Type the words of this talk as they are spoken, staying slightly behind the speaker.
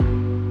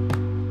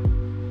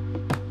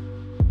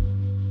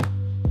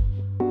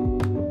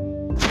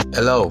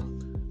Hello,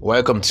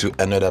 welcome to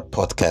another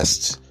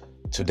podcast.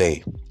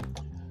 Today,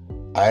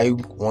 I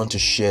want to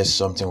share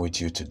something with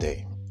you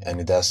today,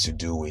 and it has to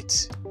do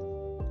with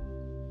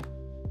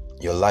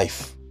your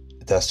life.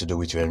 It has to do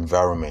with your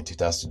environment.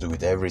 It has to do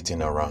with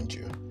everything around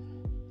you.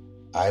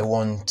 I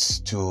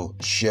want to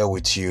share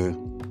with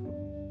you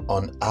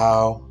on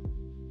how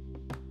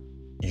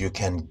you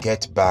can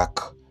get back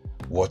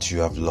what you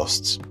have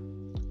lost.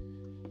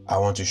 I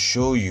want to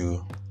show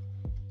you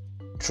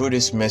through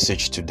this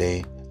message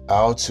today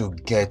how to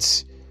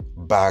get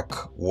back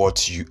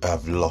what you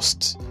have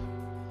lost.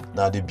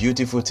 Now, the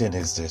beautiful thing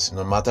is this: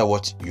 no matter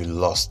what you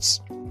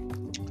lost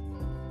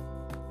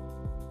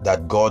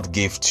that God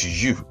gave to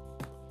you,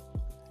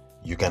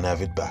 you can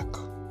have it back.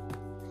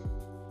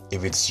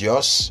 If it's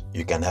yours,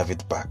 you can have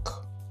it back.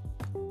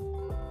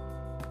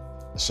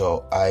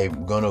 So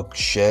I'm going to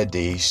share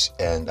this,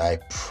 and I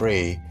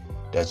pray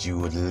that you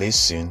would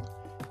listen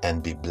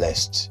and be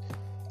blessed.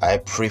 I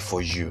pray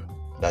for you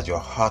that your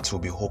heart will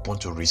be open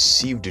to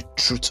receive the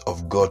truth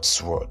of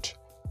God's word.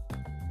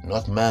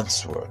 Not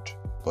man's word,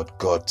 but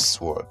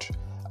God's word.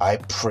 I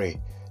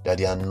pray that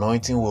the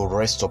anointing will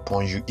rest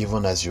upon you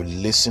even as you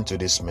listen to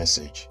this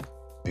message,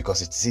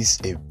 because it is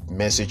a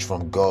message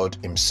from God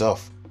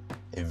Himself,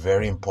 a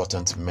very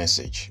important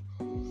message.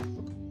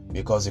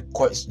 Because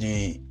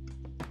the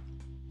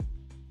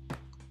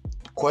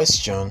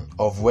question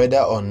of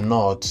whether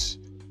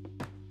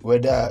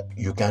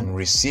you can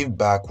receive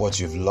back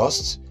what you've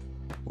lost,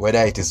 whether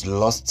it is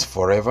lost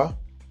forever,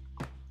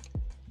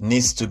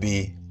 needs to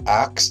be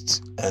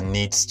asked and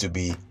needs to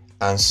be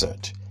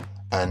answered.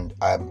 And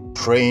I'm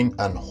praying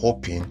and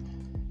hoping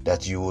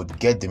that you would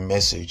get the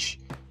message.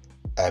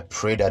 I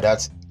pray that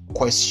that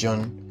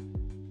question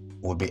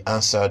will be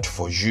answered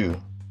for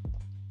you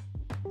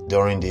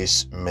during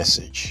this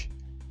message.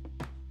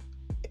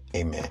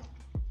 Amen.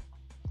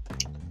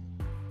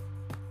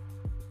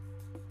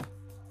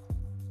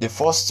 The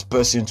first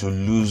person to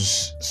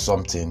lose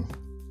something,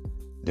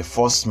 the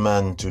first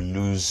man to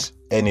lose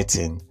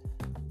anything,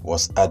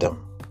 was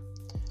Adam.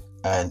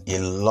 And he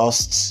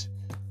lost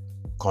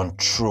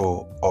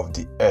control of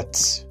the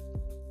earth.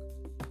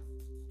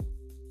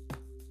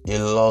 He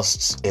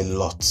lost a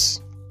lot.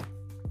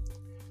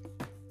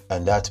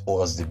 And that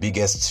was the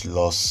biggest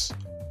loss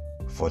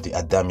for the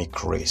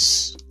Adamic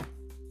race.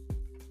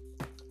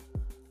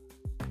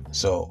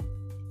 So,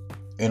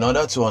 in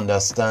order to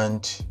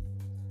understand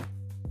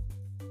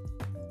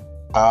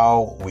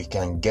how we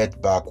can get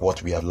back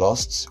what we have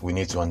lost, we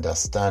need to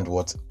understand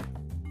what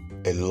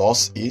a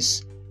loss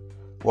is,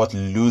 what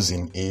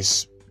losing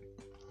is,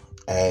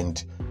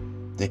 and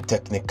the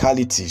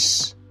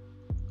technicalities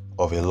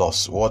of a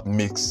loss. What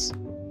makes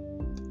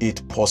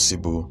it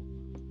possible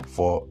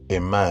for a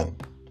man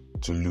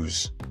to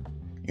lose?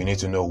 You need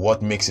to know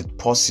what makes it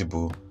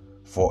possible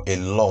for a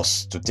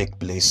loss to take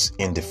place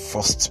in the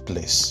first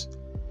place.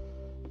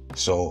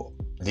 So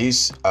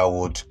this I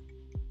would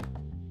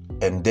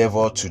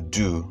endeavor to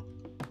do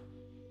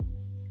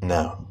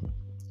now.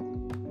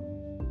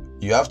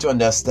 You have to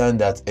understand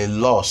that a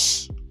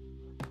loss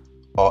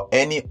or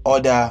any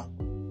other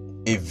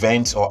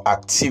event or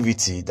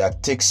activity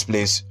that takes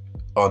place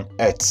on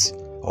earth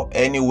or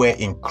anywhere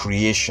in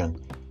creation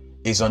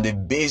is on the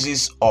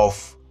basis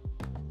of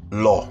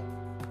law.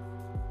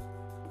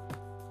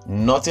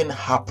 Nothing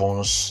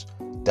happens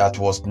that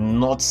was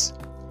not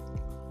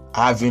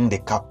having the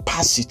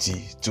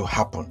capacity to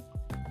happen.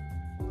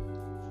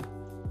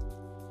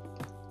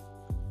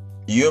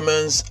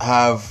 Humans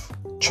have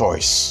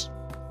choice.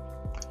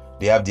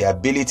 They have the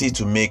ability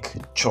to make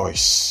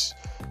choices.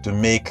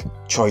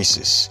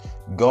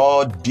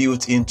 God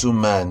built into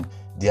man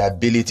the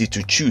ability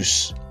to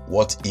choose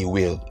what he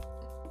will.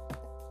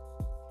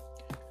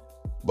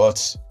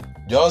 But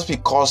just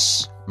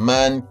because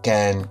man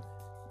can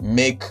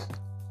make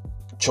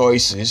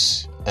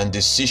choices and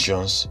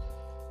decisions,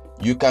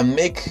 you can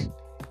make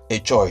a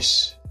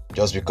choice.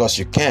 Just because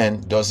you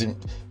can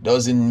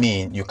doesn't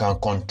mean you can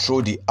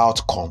control the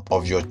outcome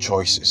of your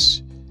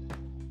choices.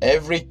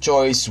 Every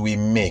choice we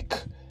make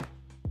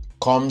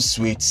comes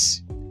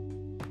with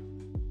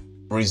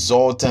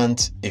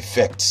resultant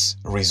effects,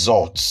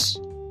 results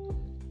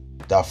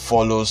that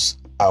follows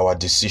our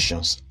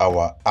decisions,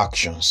 our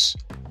actions.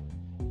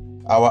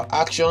 Our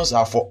actions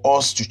are for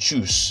us to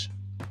choose.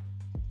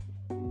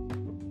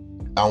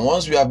 And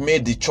once we have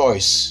made the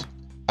choice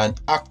and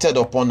acted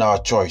upon our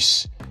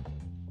choice,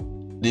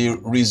 the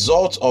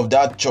result of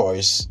that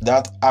choice,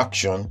 that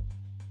action,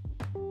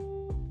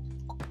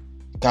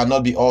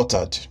 cannot be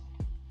altered.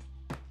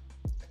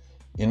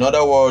 In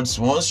other words,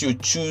 once you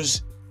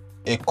choose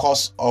a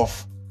course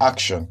of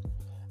action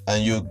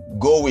and you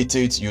go with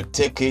it, you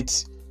take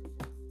it,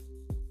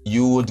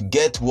 you would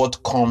get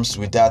what comes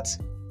with that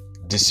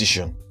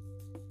decision.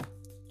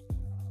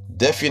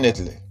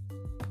 Definitely,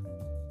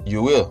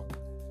 you will.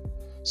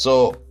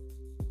 So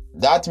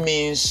that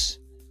means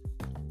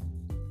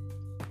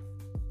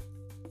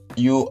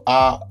you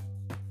are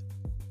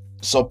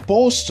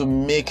supposed to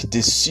make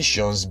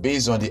decisions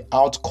based on the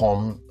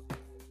outcome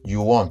you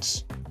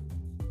want.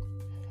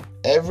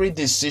 every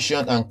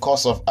decision and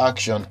course of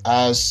action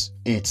has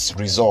its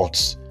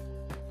results.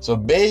 So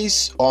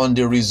based on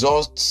the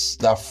results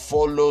that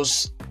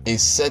follows a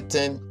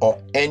certain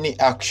or any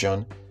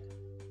action,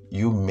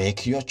 you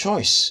make your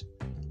choice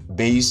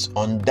based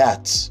on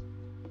that.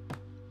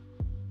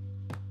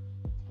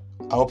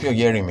 I hope you're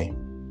hearing me.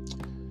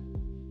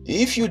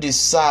 If you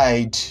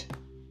decide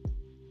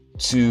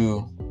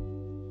to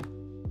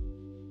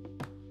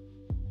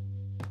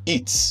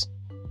eat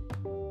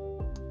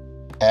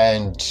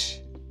and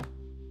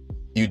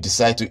you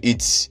decide to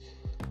eat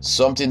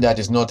something that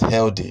is not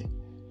healthy,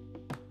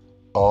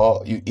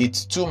 or you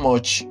eat too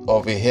much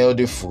of a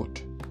healthy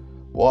food,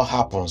 what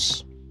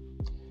happens?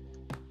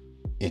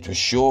 It will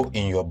show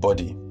in your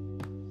body.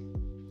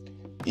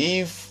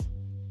 If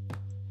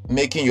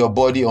making your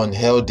body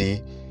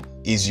unhealthy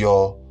is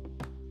your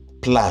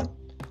plan,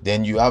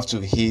 then you have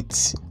to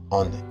eat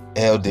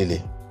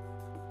unhealthily.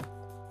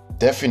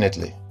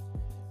 Definitely.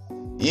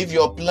 If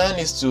your plan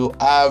is to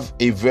have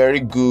a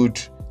very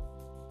good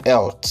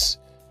health,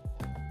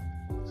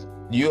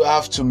 you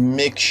have to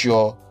make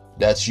sure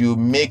that you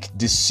make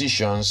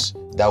decisions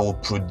that will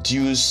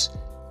produce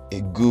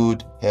a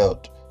good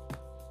health.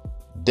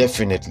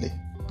 Definitely.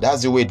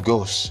 That's the way it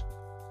goes.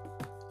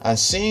 And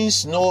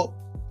since no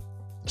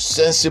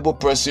sensible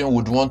person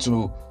would want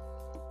to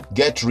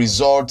get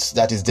results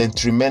that is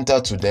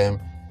detrimental to them,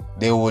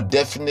 they will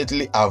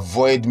definitely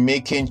avoid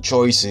making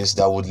choices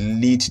that would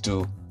lead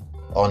to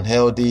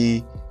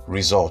unhealthy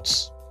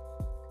results.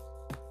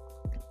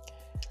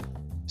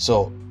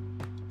 So,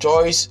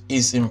 choice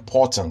is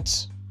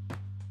important.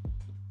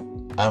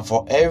 And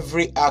for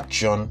every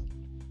action,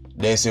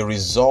 there's a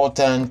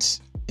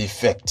resultant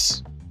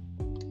effect.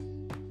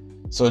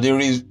 So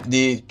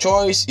the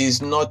choice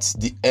is not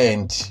the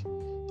end,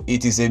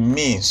 it is a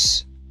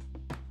means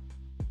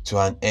to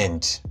an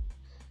end.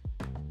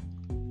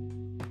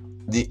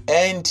 The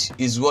end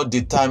is what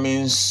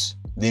determines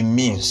the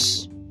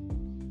means.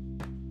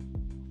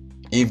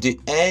 If the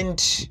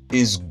end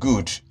is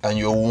good and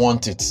you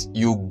want it,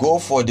 you go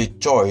for the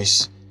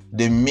choice,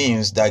 the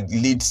means that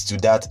leads to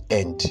that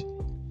end.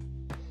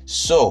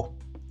 So,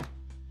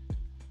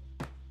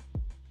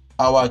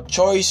 our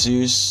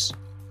choices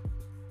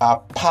are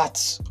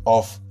part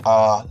of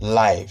our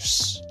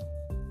lives.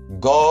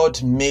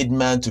 God made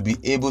man to be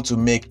able to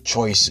make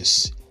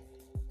choices.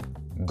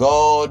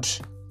 God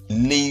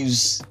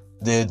leaves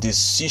the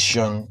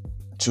decision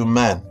to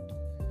man.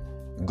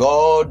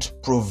 God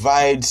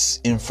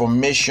provides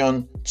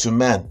information to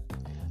man,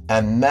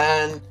 and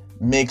man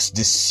makes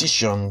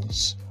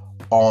decisions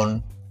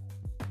on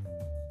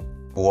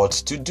what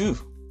to do.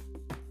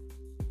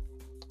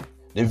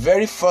 The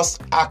very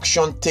first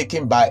action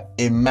taken by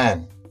a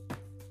man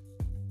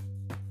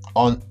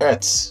on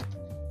earth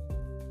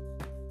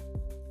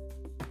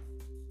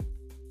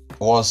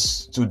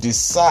was to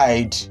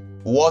decide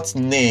what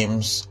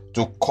names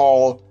to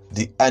call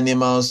the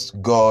animals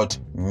God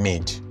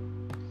made.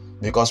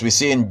 Because we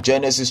see in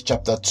Genesis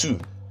chapter 2,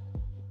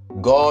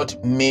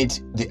 God made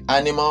the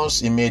animals,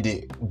 He made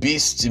the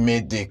beasts, He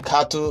made the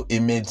cattle, He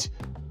made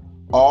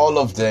all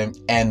of them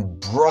and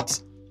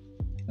brought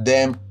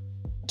them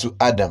to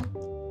Adam.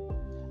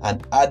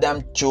 And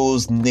Adam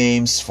chose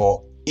names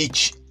for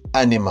each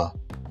animal.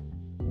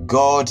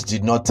 God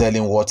did not tell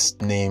him what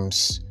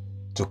names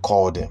to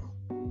call them.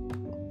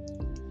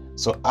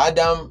 So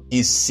Adam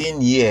is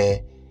seen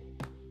here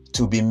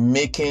to be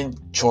making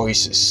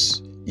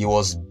choices. He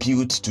was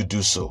built to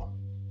do so.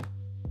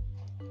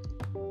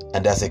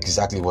 And that's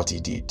exactly what he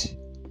did.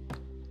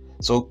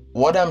 So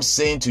what I'm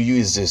saying to you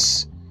is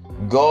this: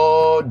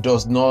 God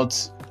does not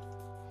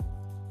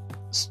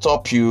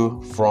stop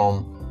you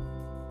from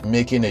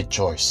making a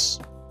choice.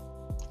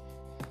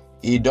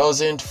 He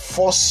doesn't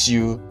force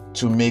you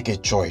to make a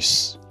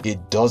choice.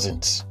 It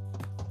doesn't.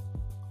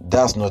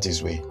 That's not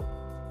His way.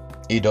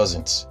 He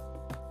doesn't.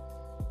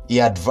 He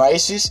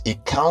advises, He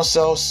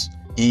counsels,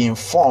 He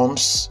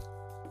informs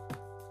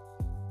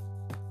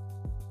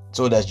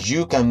so that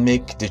you can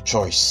make the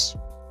choice.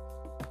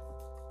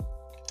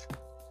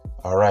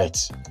 All right.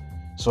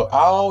 So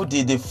how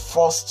did the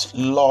first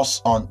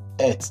laws on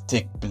earth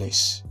take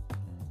place?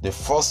 The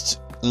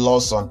first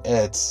laws on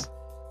earth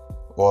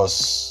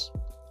was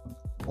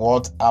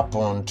what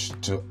happened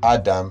to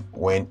Adam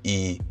when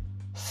he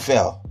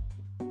fell.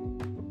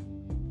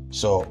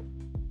 So,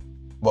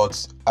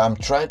 but I'm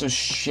trying to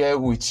share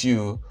with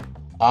you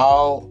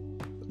how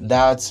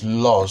that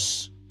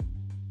loss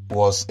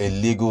was a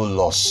legal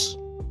loss.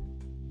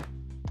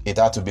 It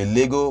had to be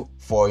legal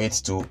for it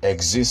to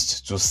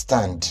exist, to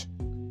stand.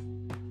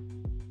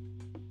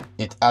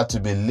 It had to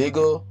be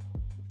legal.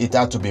 It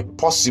had to be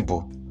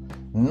possible.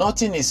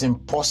 Nothing is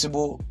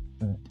impossible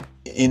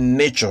in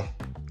nature.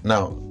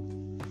 Now,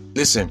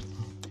 listen,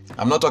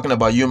 I'm not talking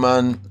about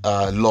human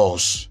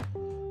laws.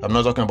 I'm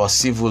not talking about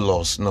civil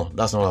laws. No,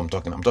 that's not what I'm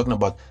talking. I'm talking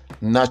about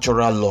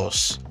natural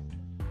laws.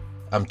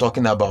 I'm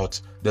talking about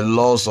the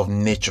laws of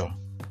nature.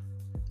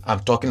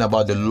 I'm talking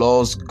about the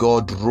laws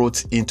God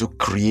wrote into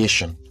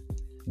creation.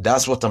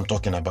 That's what I'm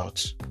talking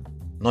about.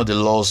 Not the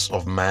laws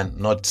of man,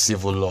 not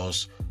civil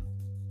laws.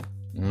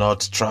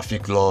 not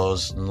traffic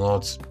laws,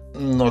 not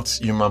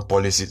human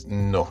policies.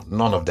 No,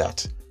 none of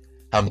that.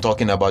 I'm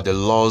talking about the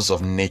laws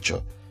of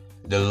nature,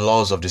 the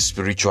laws of the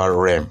spiritual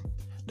realm.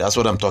 That's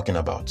what I'm talking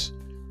about.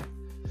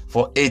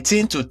 For a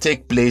thing to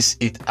take place,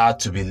 it had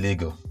to be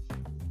legal.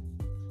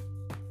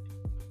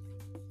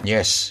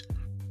 Yes,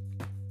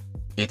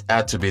 it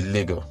had to be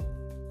legal.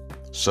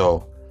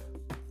 So,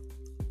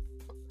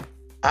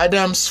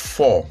 Adam's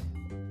fall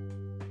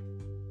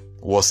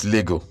was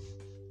legal.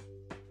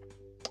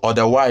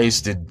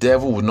 Otherwise, the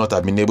devil would not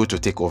have been able to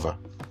take over.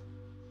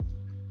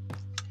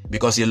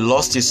 Because he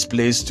lost his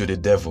place to the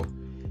devil.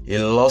 He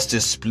lost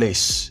his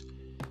place.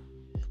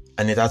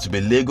 And it had to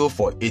be legal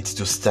for it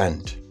to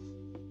stand.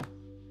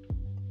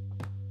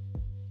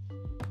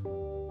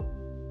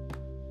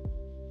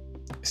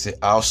 Say,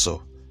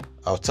 also,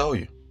 I'll tell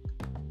you.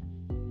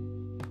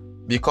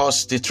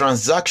 Because the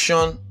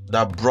transaction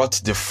that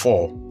brought the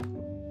fall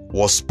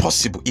was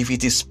possible. If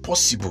it is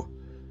possible,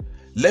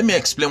 let me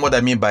explain what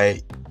I mean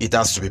by it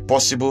has to be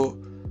possible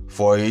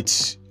for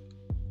it,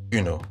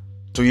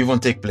 to even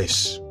take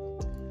place.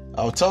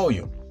 I'll tell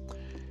you.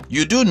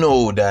 You do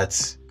know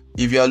that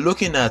if you are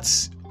looking at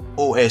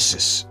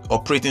OSs,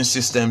 operating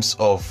systems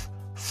of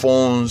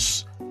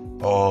phones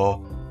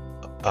or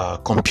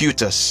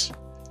computers,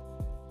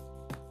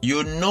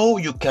 you know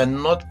you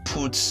cannot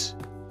put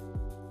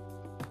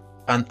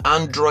an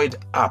Android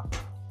app,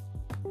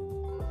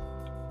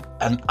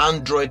 an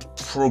Android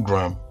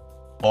program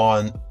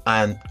on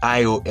an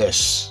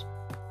iOS.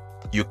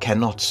 You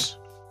cannot.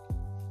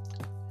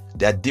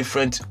 There are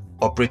different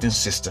operating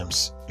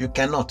systems. You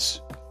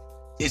cannot.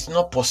 It's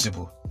not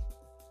possible.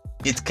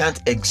 It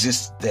can't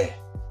exist there.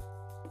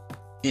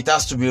 It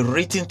has to be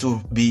written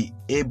to be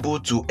able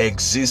to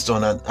exist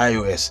on an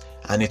iOS,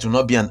 and it will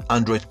not be an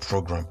Android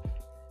program.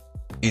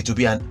 It will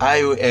be an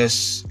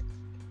iOS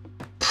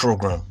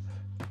program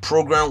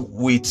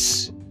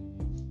with,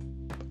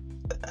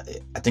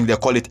 I think they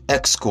call it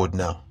Xcode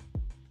now.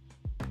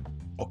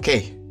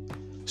 Okay,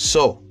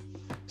 so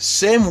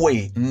same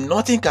way,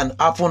 nothing can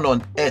happen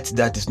on earth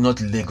that is not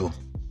legal.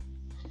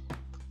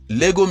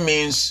 Legal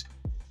means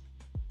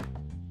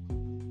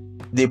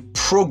the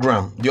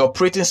program, the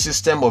operating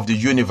system of the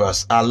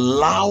universe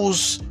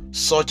allows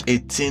such a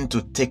thing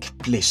to take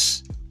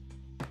place.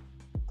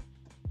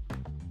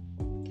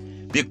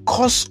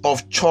 Because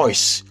of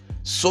choice,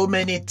 so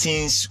many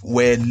things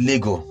were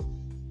legal.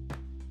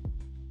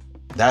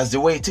 That's the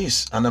way it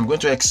is. And I'm going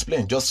to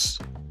explain.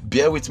 Just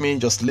bear with me.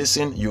 Just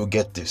listen. You'll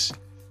get this.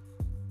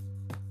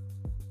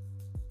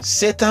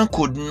 Satan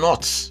could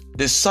not,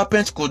 the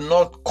serpent could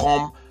not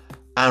come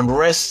and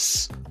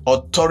wrest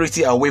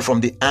authority away from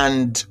the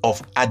hand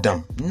of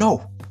Adam.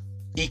 No,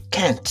 he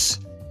can't.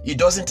 He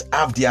doesn't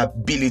have the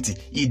ability.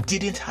 He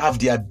didn't have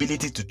the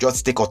ability to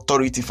just take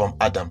authority from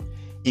Adam.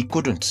 He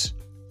couldn't.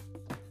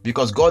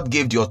 Because God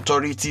gave the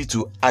authority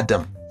to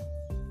Adam.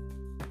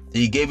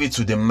 He gave it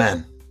to the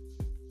man.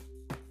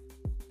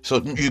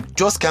 So you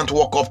just can't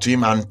walk up to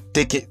him and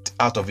take it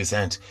out of his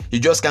hands. You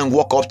just can't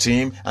walk up to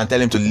him and tell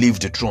him to leave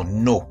the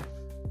throne. No.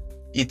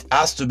 It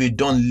has to be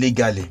done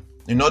legally.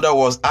 In other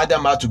words,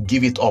 Adam had to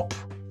give it up.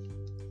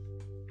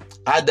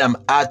 Adam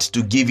had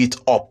to give it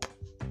up.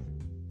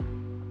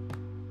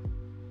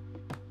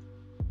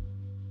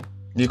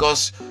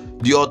 Because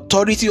the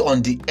authority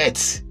on the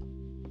earth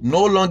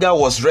no longer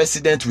was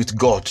resident with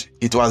God.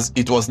 It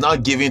was now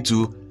given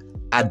to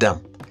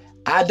Adam.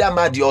 Adam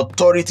had the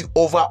authority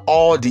over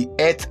all the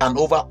earth and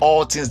over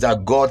all things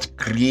that God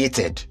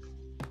created.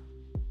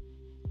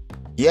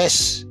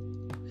 Yes,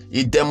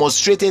 he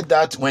demonstrated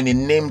that when he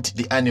named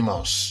the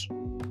animals.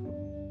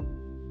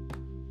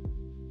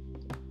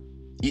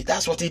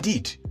 That's what he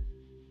did.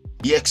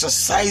 He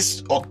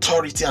exercised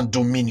authority and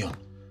dominion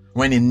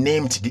when he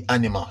named the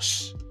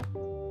animals.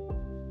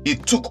 He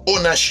took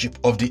ownership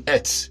of the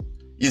earth.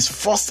 His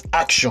first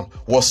action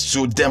was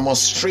to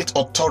demonstrate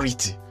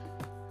authority.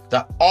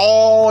 That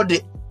all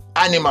the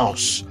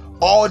animals,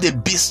 all the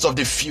beasts of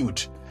the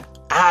field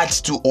had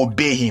to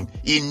obey him.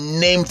 He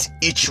named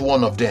each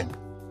one of them.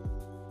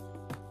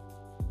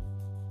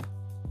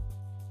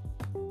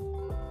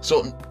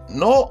 So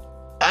no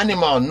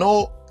animal,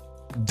 no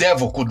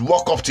devil could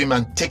walk up to him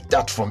and take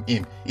that from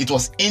him. It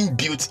was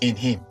inbuilt in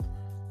him.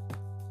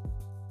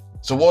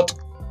 So what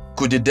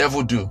could the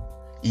devil do?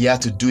 He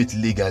had to do it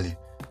legally.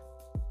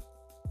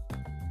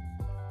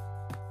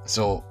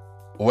 So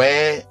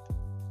where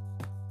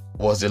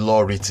was the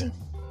law written?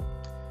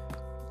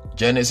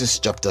 Genesis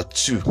chapter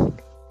 2.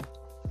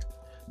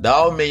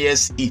 Thou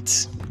mayest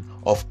eat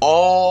of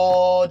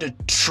all the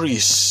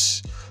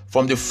trees,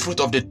 from the fruit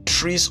of the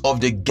trees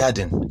of the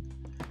garden,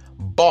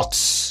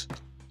 but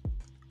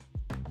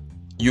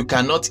you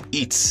cannot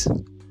eat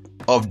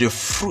of the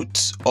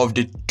fruit of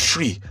the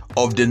tree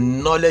of the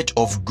knowledge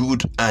of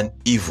good and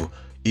evil.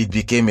 It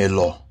became a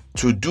law.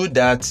 To do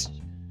that,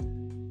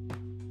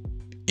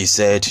 he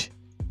said,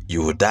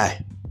 you will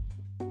die.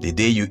 The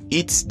day you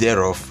eat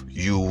thereof,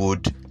 you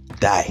would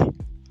die.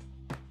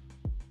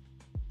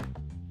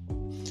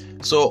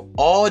 So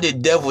all the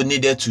devil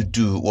needed to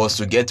do was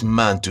to get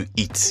man to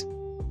eat.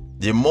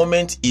 The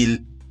moment he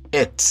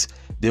ate,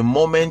 the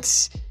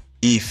moment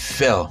he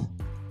fell,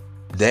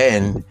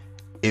 then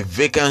a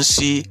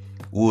vacancy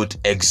would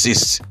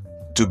exist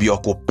to be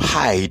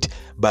occupied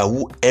by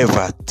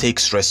whoever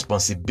takes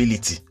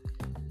responsibility.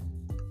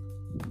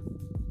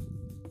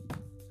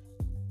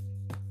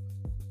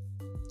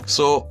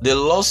 So the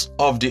loss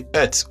of the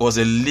earth was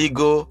a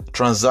legal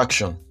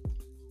transaction.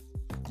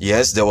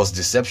 Yes, there was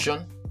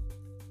deception,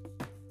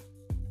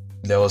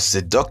 there was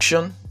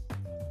seduction,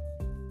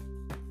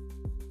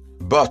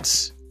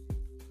 but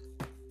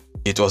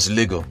it was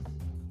legal.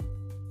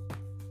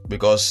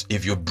 Because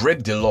if you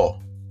break the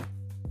law,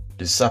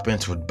 the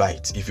serpent would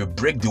bite. If you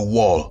break the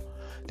wall,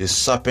 the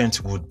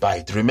serpent would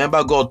bite.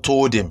 Remember, God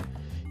told him,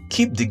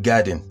 keep the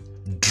garden,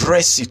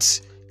 dress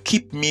it,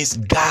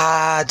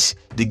 guard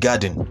the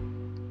garden.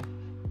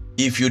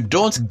 If you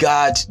don't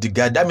guard the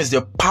garden, that means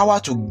the power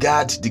to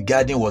guard the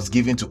garden was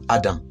given to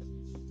Adam.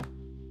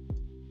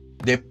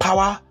 The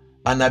power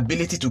and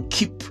ability to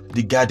keep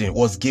the garden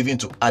was given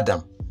to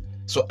Adam.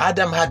 So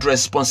Adam had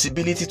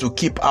responsibility to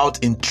keep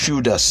out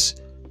intruders.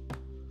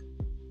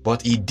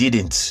 But he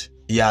didn't.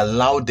 He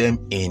allowed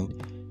them in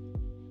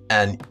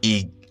and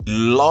he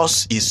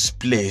lost his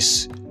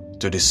place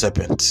to the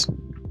serpent.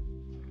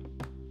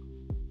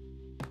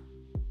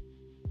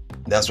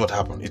 That's what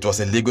happened. It was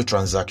a legal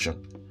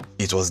transaction.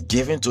 It was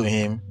given to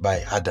him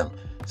by Adam.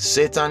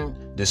 Satan,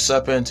 the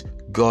serpent,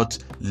 got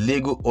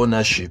legal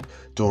ownership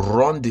to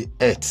run the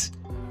earth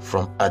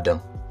from Adam.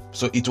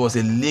 So it was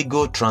a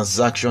legal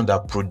transaction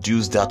that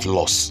produced that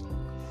loss.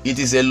 It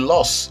is a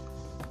loss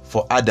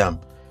for Adam.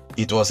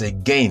 It was a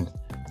gain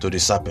to the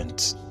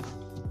serpent.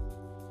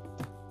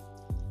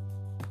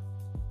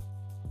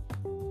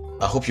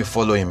 I hope you're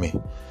following me.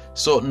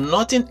 So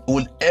nothing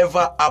will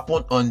ever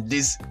happen on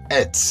this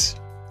earth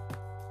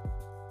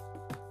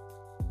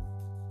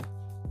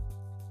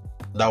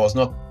that was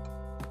not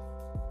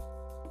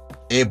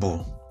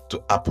able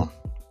to happen.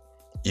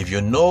 If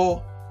you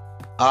know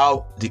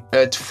how the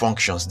earth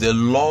functions, the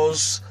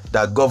laws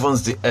that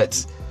governs the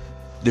earth,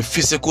 the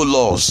physical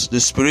laws, the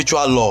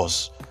spiritual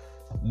laws,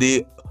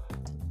 the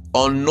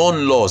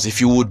unknown laws,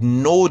 if you would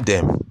know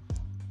them,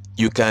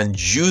 you can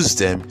use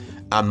them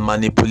and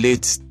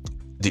manipulate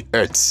the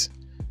earth.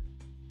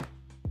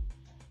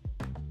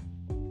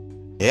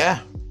 Yeah,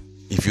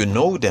 if you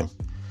know them.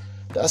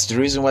 That's the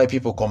reason why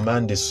people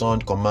command the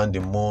sun, command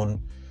the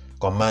moon,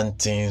 command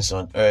things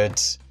on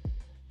earth.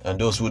 And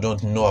those who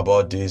don't know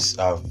about this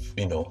have,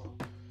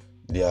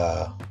 they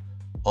are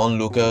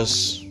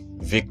onlookers,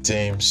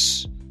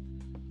 victims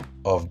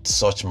of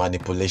such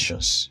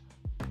manipulations.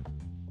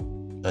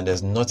 And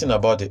there's nothing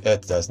about the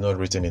earth that's not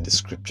written in the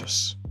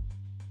scriptures.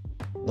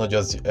 Not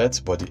just the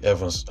earth, but the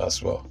heavens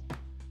as well,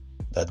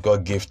 that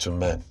God gave to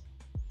man.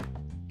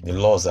 The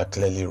laws are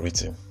clearly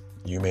written.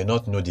 You may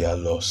not know their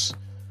laws.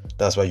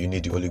 That's why you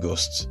need the Holy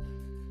Ghost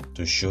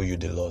to show you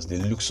the laws. They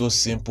look so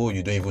simple,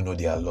 you don't even know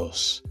their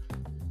laws.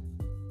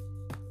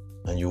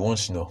 And you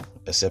won't know,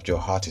 except your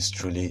heart is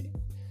truly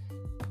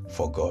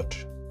for God.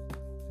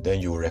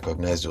 Then you will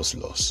recognize those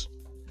laws.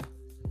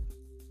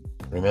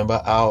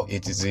 Remember how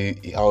easy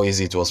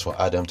it was for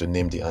Adam to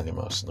name the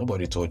animals.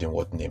 Nobody told him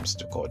what names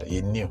to call them.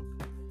 He knew.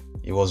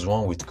 He was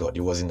one with God.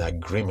 He was in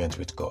agreement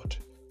with God.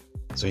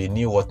 So he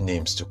knew what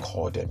names to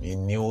call them. He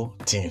knew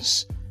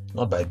things,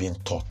 not by being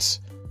taught,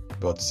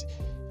 but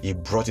he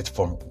brought it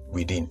from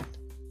within,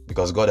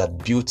 because God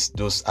had built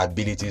those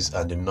abilities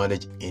and the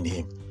knowledge in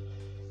him.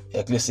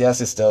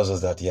 Ecclesiastes tells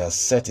us that he has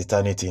set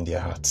eternity in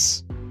their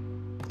hearts.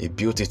 He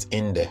built it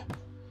in there.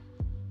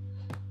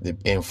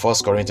 In 1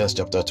 Corinthians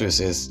chapter 2, it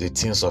says, the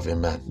things of a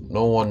man.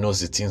 No one knows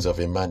the things of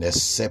a man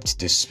except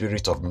the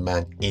spirit of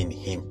man in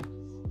him.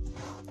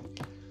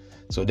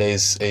 So there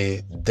is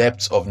a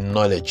depth of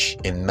knowledge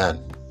in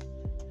man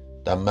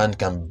that man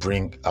can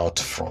bring out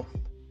from.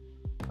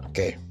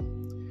 Okay.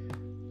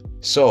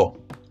 So,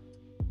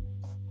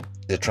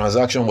 the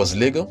transaction was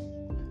legal.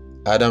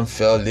 Adam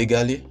fell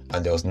legally,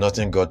 and there was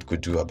nothing God could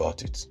do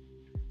about it.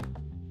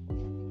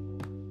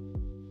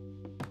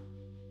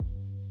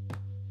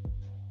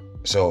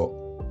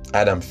 So,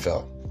 Adam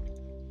fell.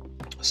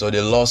 So,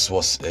 the loss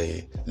was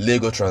a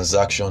legal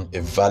transaction,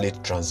 a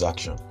valid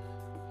transaction.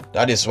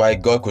 That is why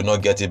God could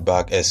not get it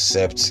back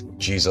except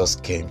Jesus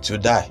came to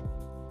die.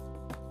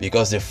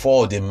 Because the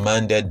fall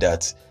demanded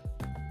that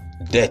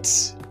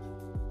death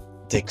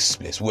takes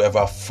place.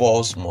 Whoever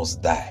falls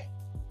must die.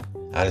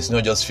 And it's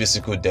not just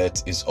physical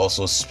death, it's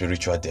also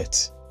spiritual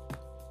death.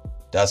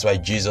 That's why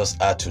Jesus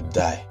had to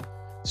die,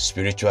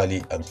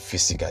 spiritually and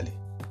physically.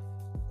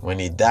 When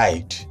he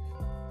died,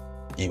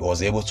 he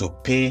was able to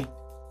pay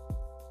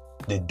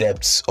the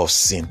debts of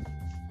sin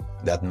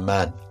that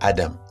man,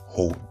 Adam,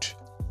 owed.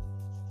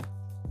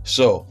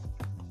 So,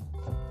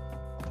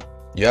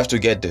 you have to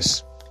get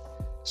this.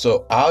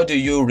 So, how do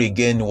you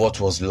regain what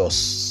was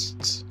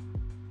lost?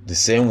 The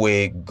same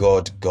way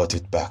God got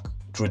it back,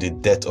 through the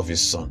death of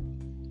his son.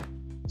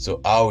 So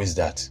how is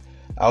that?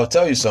 I'll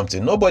tell you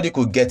something. Nobody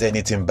could get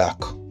anything back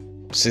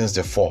since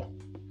the fall.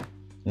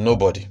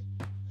 Nobody.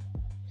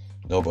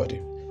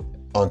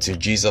 Until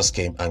Jesus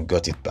came and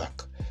got it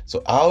back.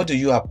 So how do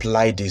you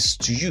apply this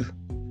to you?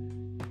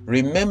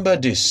 Remember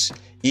this.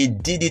 He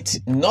did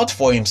it not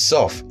for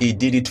himself. He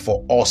did it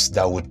for us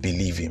that would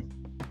believe him.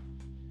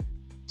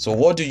 So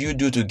what do you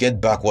do to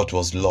get back what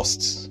was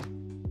lost?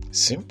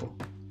 Simple.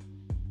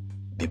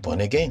 Be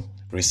born again.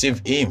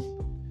 Receive him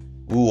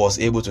who was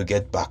able to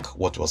get back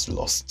what was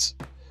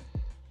lost.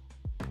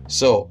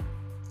 So,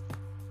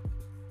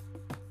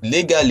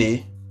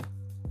 legally,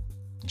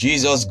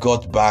 Jesus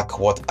got back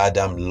what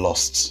Adam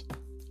lost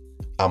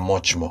and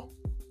much more.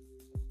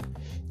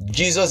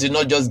 Jesus did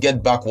not just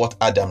get back what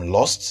Adam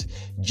lost.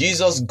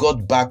 Jesus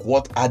got back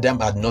what Adam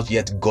had not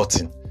yet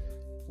gotten,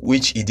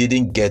 which he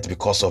didn't get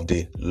because of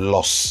the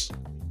loss.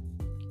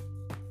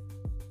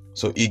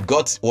 So he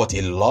got what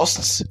he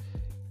lost,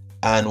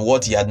 and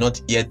what he had not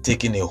yet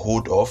taken a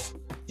hold of,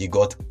 he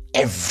got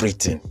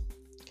everything.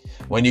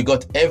 When he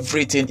got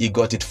everything, he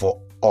got it for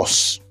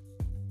us.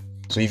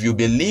 So if you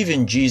believe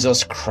in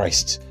Jesus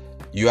Christ,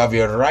 you have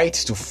a right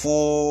to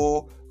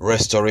full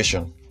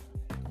restoration.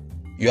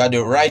 You have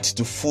the right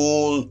to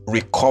full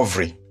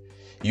recovery.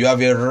 You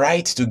have a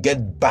right to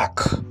get back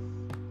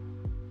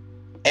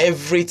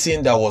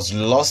everything that was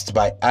lost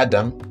by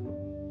Adam,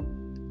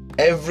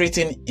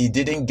 everything he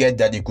didn't get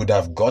that he could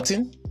have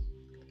gotten,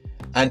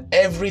 and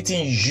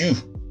everything you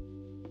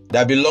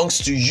that belongs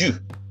to you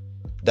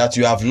that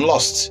you have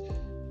lost,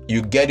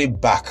 you get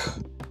it back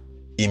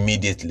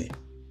immediately.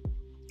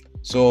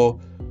 So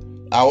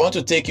I want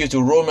to take you to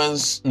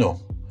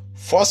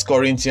 1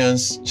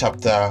 Corinthians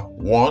chapter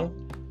 1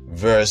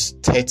 verse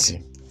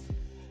 30.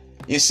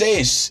 It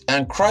says,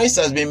 and Christ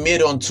has been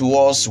made unto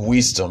us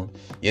wisdom.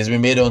 He has been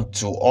made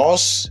unto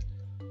us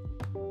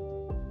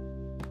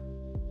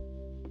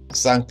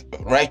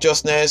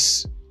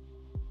righteousness,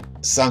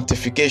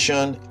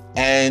 sanctification,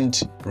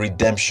 and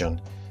redemption.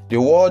 The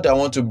word I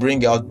want to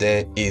bring out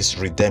there is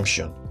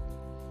redemption.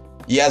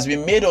 He has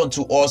been made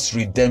unto us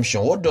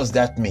redemption. What does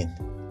that mean?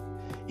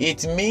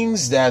 It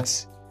means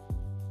that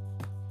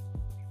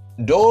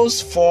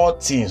those 4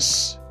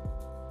 things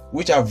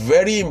which are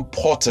very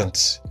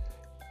important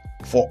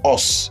for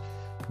us,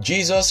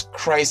 Jesus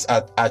Christ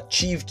had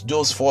achieved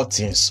those 4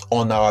 things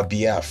on our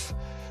behalf.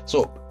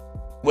 So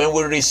when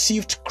we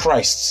received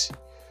Christ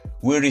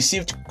who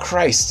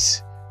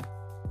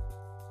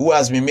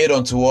has been made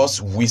unto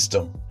us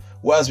wisdom,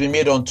 who has been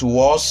made unto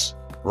us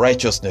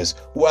righteousness,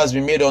 who has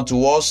been made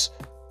unto us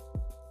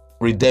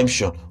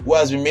redemption, who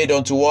has been made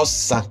unto us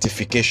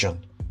sanctification.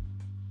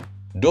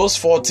 Those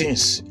 4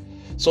 things.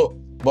 So,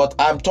 but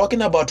I'm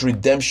talking about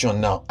redemption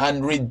now,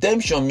 and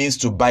redemption means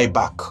to buy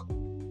back,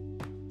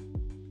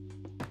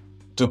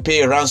 to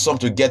pay a ransom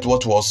to get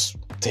what was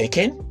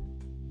taken,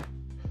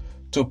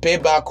 to pay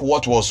back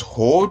what was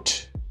owed,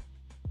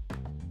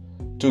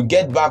 to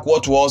get back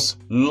what was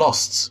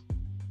lost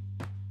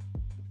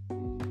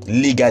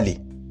legally.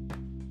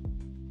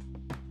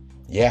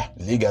 Yeah,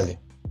 legally.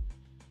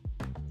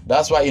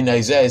 That's why in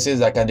Isaiah it says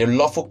that can the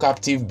lawful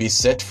captive be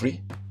set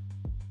free?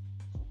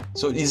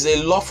 So it's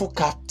a lawful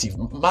captive.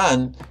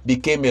 Man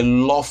became a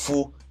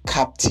lawful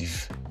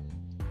captive.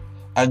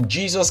 And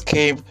Jesus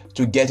came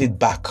to get it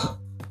back.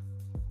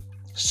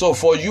 So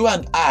for you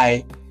and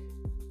I,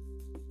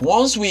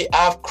 once we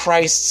have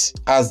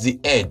Christ as the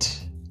head,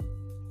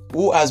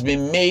 who has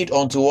been made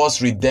unto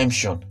us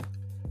redemption,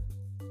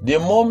 the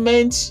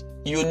moment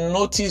you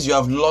notice you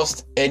have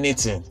lost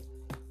anything,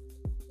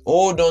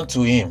 hold on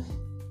to him.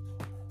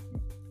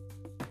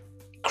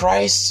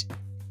 Christ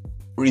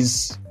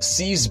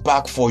receives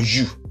back for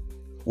you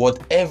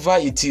whatever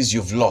it is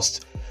you've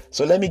lost.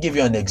 So let me give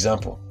you an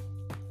example.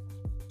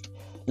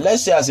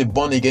 Let's say as a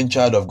born again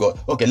child of God.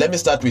 Okay, let me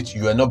start with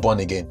you are not born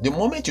again. The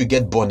moment you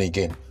get born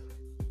again,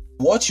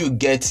 what you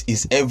get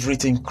is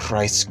everything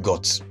Christ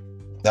got.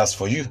 That's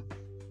for you.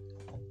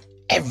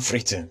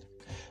 Everything.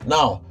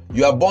 Now,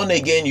 you are born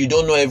again, you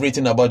don't know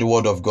everything about the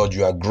word of God,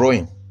 you are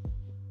growing.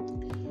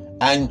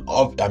 And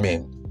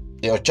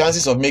your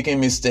chances of making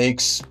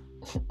mistakes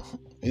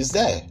is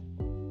there.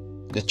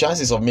 The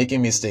chances of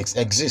making mistakes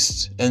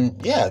exist.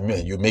 And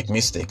you make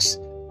mistakes.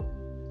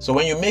 So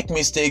when you make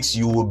mistakes,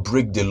 you will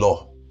break the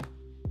law.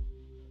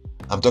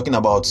 I'm talking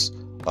about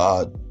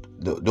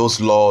those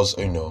laws,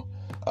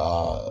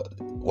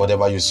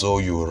 whatever you sow,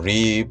 you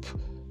reap.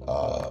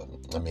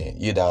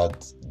 He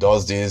that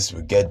does this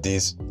will get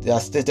this. They are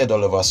stated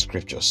all over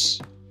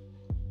scriptures.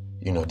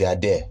 They are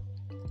there.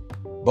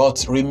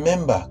 But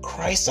remember,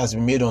 Christ has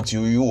been made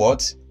unto you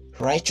what?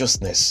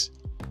 Righteousness.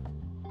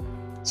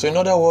 So in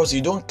other words,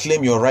 you don't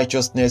claim your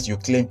righteousness, you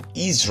claim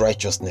his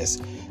righteousness.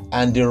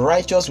 And the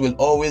righteous will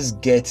always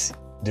get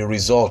the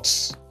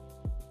results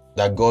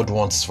that God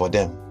wants for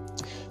them.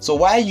 So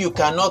while you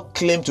cannot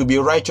claim to be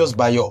righteous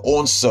by your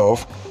own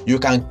self, you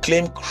can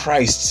claim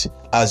Christ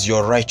as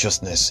your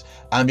righteousness.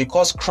 And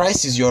because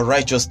Christ is your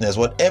righteousness,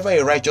 whatever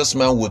a righteous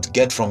man would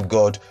get from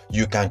God,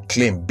 you can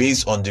claim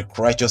based on the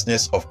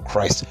righteousness of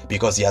Christ,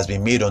 because he has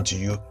been made unto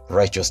you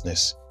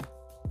righteousness.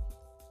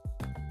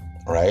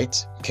 Right?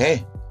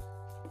 Okay.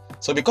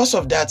 So because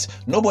of that,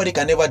 nobody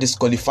can ever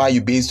disqualify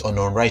you based on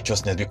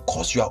unrighteousness,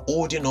 because you are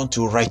holding on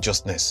to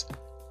righteousness.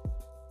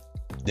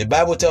 The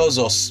Bible tells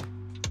us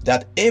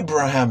that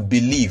Abraham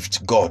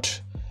believed God,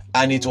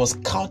 and it was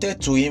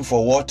counted to him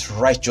for what?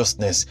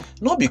 Righteousness.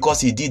 Not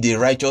because he did a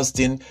righteous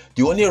thing.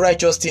 The only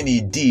righteous thing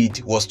he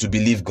did was to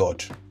believe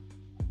God.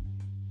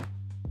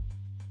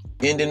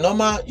 In the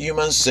normal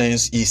human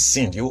sense, he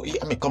sinned.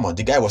 Come on,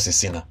 the guy was a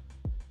sinner.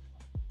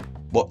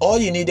 But all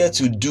he needed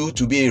to do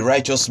to be a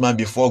righteous man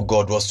before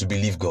God was to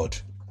believe God.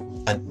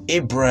 And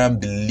Abraham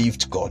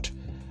believed God.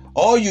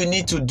 All you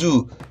need to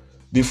do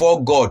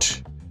before God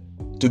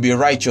to be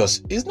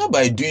righteous is not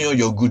by doing all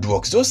your good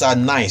works. Those are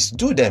nice.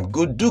 Do them.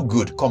 Good. Do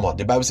good. Come on.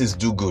 The Bible says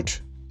do good.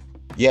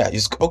 Yeah,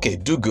 it's okay.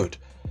 Do good.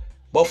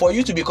 But for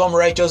you to become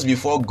righteous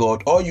before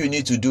God, all you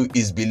need to do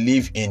is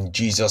believe in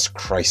Jesus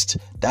Christ.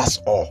 That's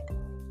all.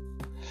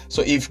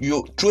 So if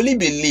you truly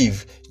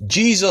believe,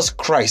 Jesus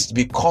Christ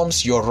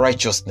becomes your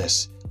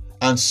righteousness.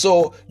 And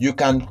so you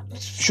can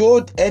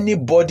show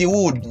anybody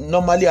who would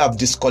normally have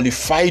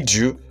disqualified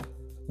you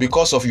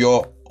because of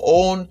your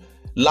own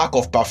lack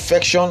of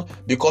perfection,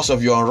 because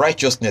of your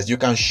unrighteousness. You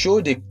can show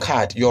the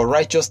card, your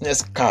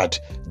righteousness card,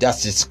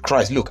 that is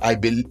Christ. Look, I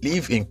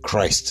believe in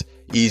Christ.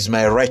 He is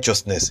my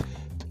righteousness.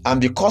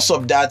 And because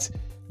of that,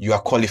 you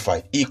are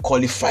qualified. He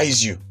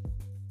qualifies you.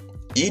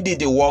 He did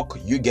the work,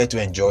 you get to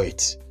enjoy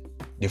it.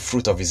 The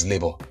fruit of his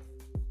labor.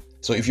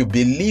 So if you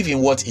believe in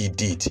what he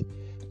did,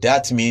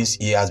 that means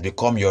he has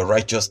become your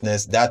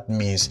righteousness. That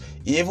means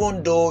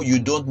even though you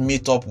don't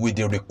meet up with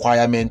the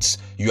requirements,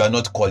 you are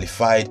not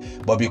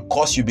qualified, but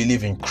because you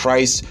believe in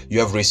Christ, you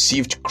have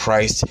received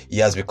Christ, he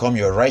has become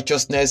your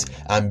righteousness,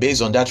 and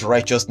based on that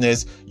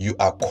righteousness, you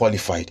are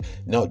qualified.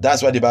 Now,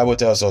 that's what the Bible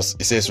tells us.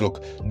 It says,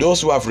 look,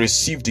 those who have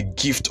received the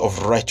gift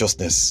of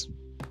righteousness,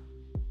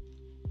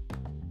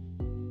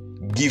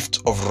 gift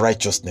of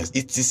righteousness.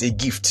 It is a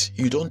gift.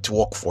 You don't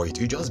work for it.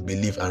 You just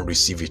believe and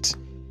receive it.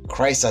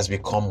 Christ has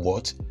become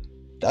what?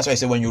 That's why I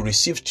say when you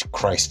received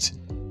Christ,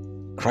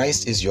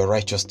 Christ is your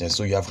righteousness.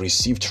 So you have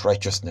received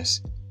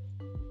righteousness.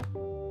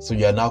 So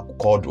you are now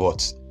called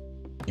what?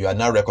 You are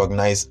now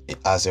recognized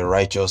as a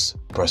righteous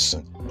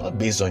person. Not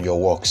based on your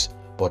works,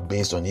 but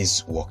based on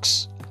his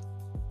works.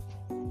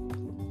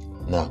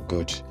 Now,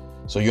 good.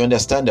 So you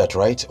understand that,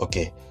 right?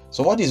 Okay.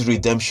 So what is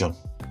redemption?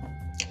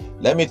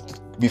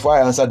 Before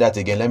I answer that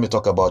again, let me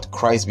talk about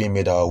Christ being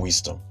made our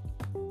wisdom.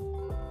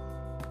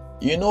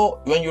 You know,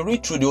 when you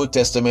read through the Old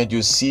Testament,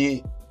 you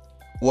see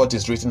what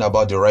is written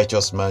about the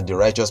righteous man. The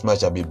righteous man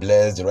shall be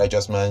blessed. The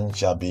righteous man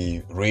shall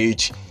be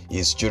rich.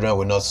 His children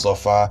will not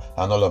suffer,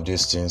 and all of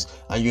these things.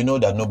 And you know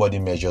that nobody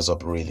measures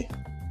up really.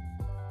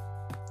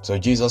 So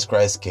Jesus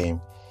Christ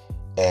came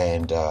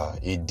and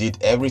he did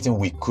everything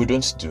we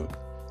couldn't do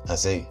and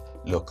say,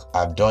 look,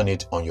 I've done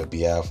it on your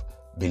behalf.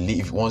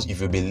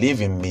 If you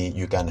believe in me,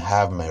 you can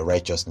have my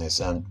righteousness.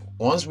 And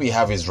once we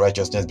have his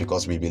righteousness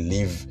because we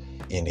believe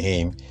in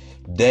him,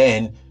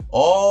 then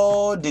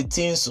all the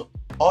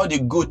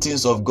good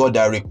things of God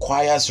that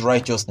requires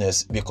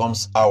righteousness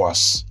becomes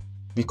ours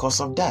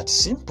because of that.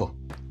 Simple.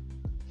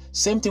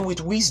 Same thing with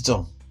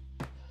wisdom.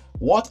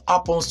 What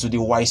happens to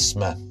the wise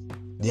man?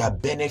 There are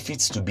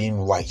benefits to being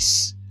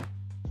wise.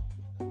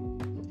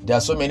 There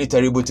are so many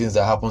terrible things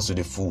that happens to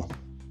the fool,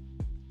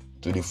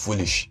 to the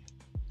foolish,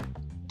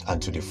 and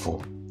to the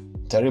fool.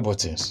 Terrible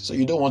things. So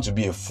you don't want to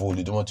be a fool.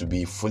 You don't want to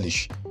be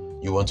foolish.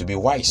 You want to be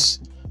wise,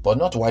 but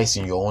not wise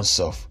in your own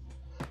self.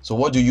 So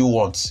what do you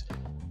want?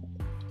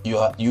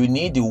 You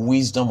need the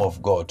wisdom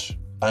of God,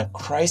 and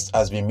Christ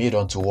has been made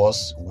unto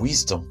us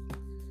wisdom.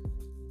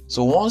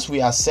 So once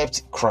we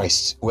accept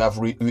Christ, we have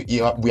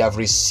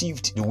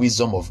received the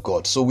wisdom of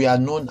God. So we are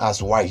known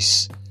as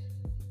wise.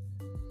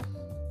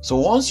 So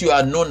once you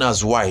are known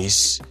as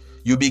wise,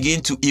 you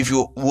begin to, if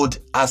you would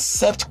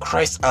accept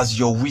Christ as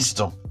your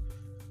wisdom,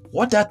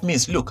 what that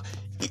means, look,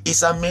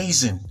 it's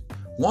amazing.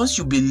 Once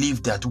you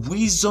believe that,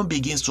 wisdom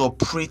begins to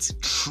operate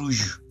through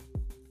you.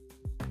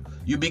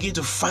 You begin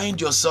to find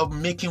yourself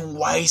making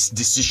wise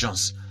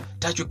decisions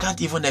that you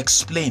can't even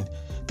explain.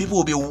 People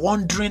will be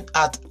wondering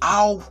at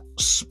how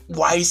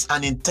wise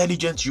and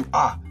intelligent you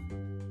are.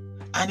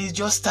 And it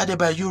just started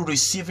by you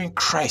receiving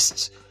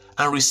Christ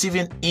and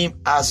receiving him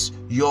as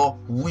your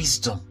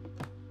wisdom.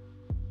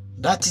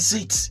 That is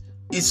it.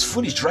 It's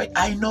foolish, right?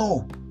 I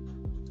know.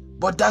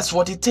 But that's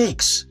what it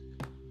takes.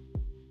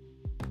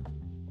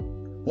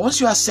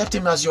 Once you accept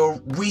him as your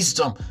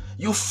wisdom,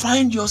 you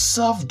find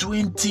yourself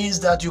doing things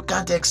that you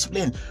can't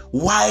explain.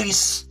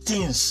 Wise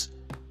things.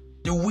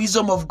 The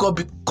wisdom of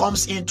God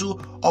comes into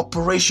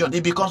operation.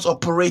 It becomes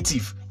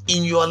operative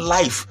in your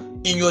life,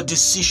 in your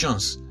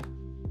decisions.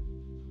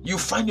 You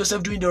find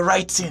yourself doing the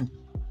right thing.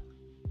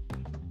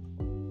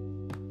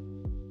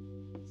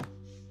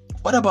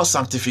 What about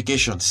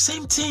sanctification?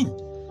 Same thing.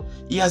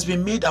 He has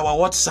been made our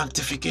what?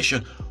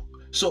 Sanctification.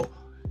 So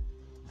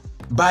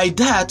by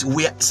that,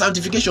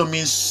 sanctification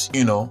means,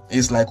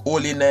 it's like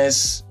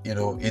holiness,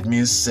 it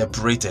means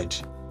separated,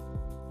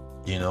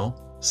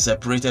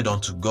 separated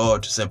unto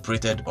God,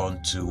 separated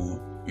unto,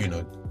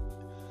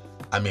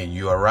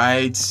 you are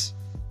right,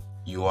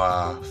 you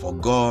are for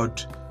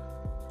God,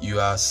 you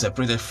are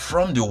separated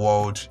from the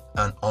world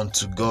and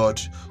unto God,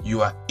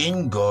 you are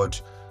in God,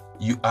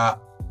 you are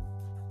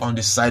on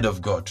the side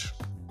of God.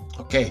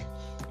 Okay?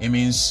 It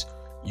means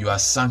you are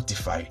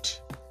sanctified.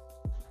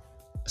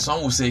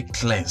 Some will say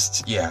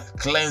cleansed. Yeah,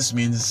 cleansed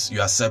means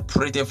you are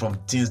separated from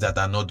things that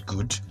are not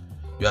good.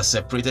 You are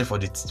separated from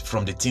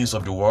the things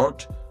of the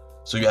world.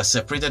 So you are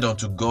separated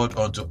unto God,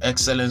 unto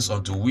excellence,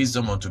 unto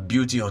wisdom, unto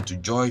beauty, unto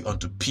joy,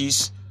 unto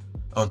peace,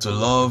 unto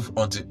love,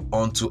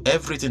 unto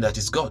everything that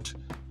is God.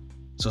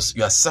 So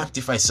you are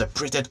sanctified,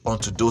 separated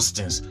unto those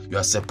things. You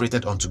are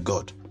separated unto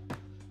God.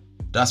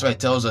 That's why it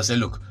tells us, say,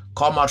 look,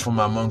 come out from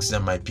amongst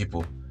them, my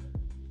people,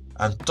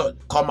 and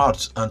come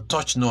out and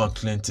touch no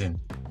unclean thing,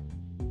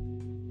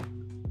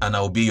 and I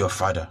will be your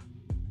father.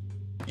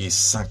 He is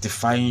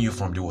sanctifying you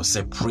from the world,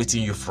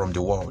 separating you from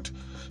the world.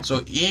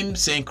 So him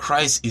saying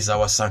Christ is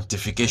our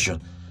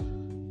sanctification,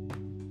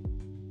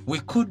 we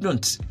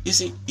couldn't. You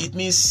see, it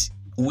means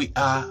we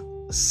are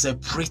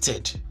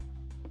separated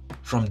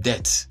from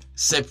death,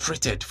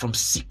 separated from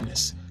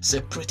sickness,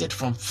 separated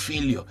from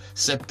failure,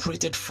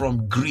 separated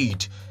from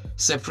greed,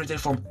 separated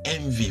from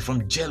envy,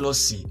 from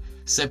jealousy,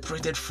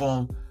 separated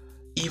from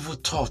evil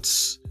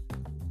thoughts.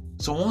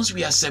 So once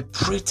we are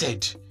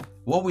separated,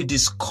 what we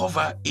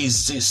discover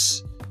is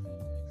this: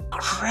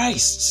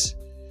 Christ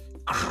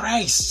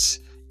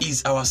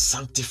is our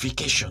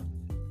sanctification.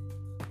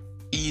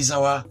 He is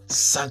our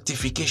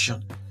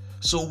sanctification.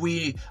 So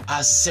we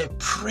are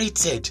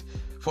separated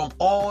from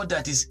all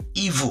that is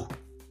evil.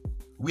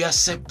 We are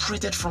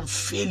separated from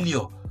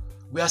failure.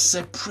 We are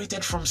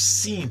separated from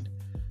sin.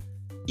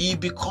 He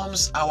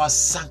becomes our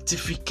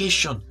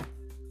sanctification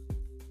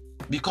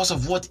because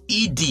of what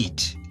he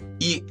did.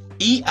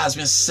 He has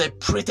been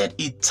separated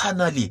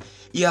eternally.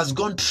 He has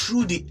gone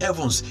through the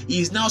heavens. He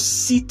is now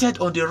seated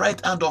on the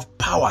right hand of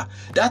power.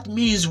 That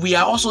means we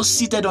are also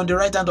seated on the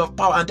right hand of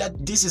power, and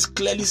that this is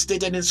clearly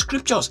stated in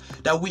scriptures,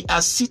 that we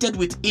are seated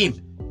with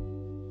him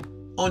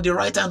on the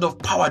right hand of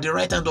power, the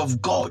right hand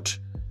of God,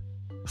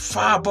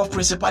 far above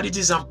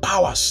principalities and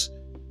powers,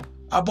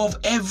 above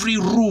every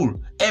rule,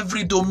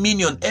 every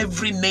dominion,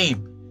 every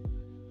name.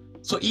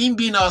 So him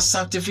being our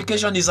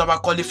sanctification is our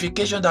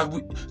qualification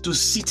to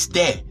sit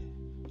there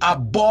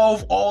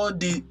above all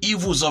the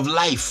evils of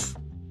life.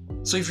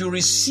 So if you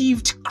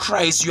received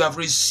Christ, you have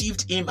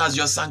received him as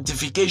your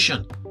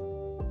sanctification.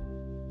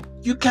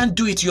 You can't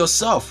do it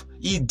yourself.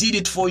 He did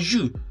it for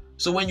you.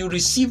 So when you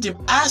received him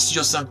as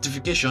your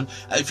sanctification,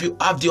 if you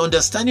have the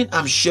understanding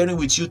I'm sharing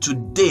with you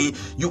today,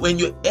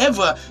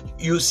 whenever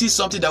you see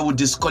something that would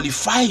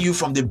disqualify you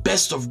from the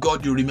best of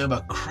God, you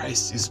remember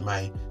Christ is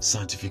my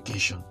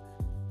sanctification.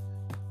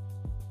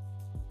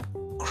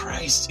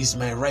 Christ is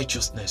my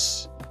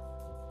righteousness.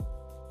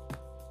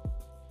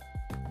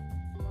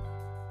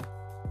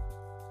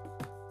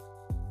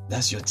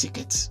 That's your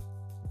ticket.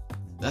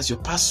 That's your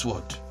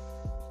password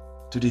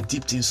to the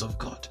deep things of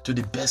God, to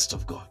the best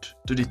of God,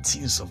 to the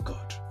things of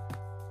God.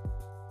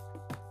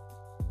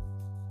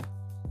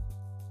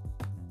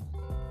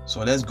 So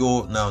let's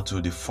go now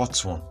to the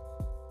fourth one,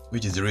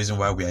 which is the reason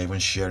why we are even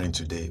sharing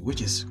today,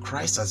 which is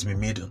Christ has been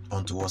made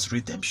unto us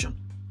redemption.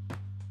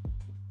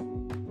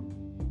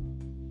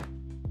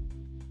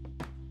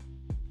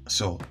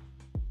 So,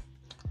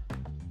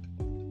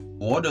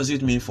 what does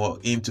it mean for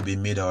him to be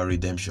made our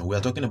redemption? We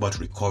are talking about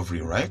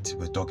recovery, right?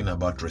 We're talking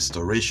about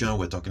restoration.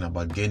 We're talking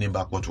about gaining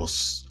back what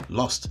was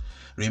lost.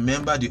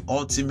 Remember, the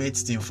ultimate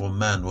thing for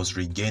man was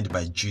regained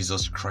by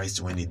Jesus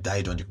Christ when he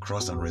died on the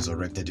cross and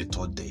resurrected the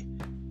third day.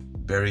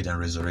 Buried and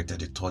resurrected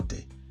the third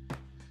day.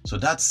 So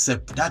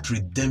that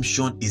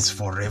redemption is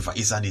forever.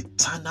 It's an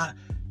eternal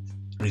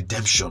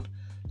redemption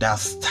that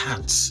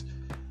stands.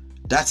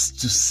 That's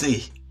to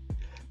say,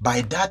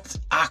 by that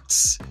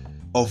act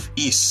of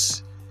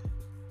his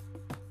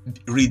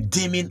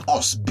redeeming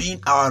us,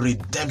 being our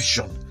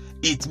redemption,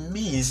 it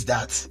means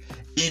that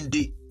in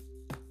the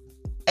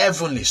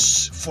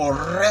heavenlies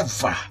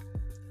forever,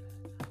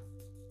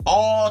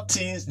 all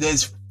things,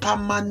 there's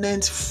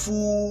permanent,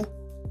 full,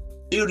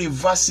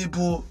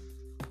 irreversible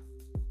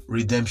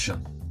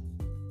redemption.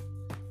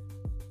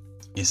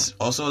 It's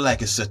also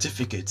like a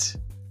certificate.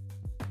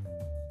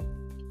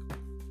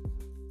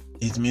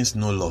 It means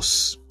no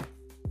loss.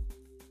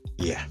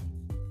 Yeah,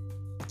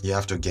 you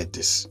have to get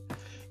this.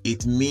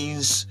 It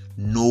means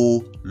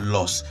no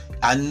loss.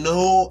 I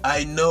know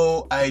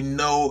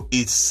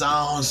it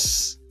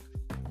sounds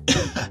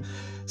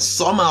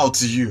somehow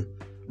to you,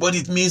 but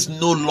it means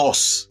no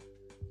loss.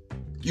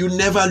 You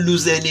never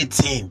lose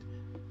anything.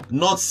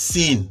 Not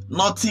sin.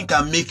 Nothing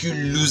can make you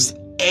lose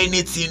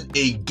anything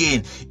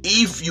again.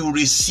 If you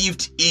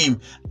received him,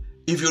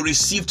 if you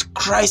received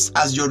Christ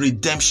as your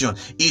redemption,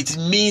 it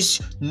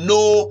means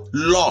no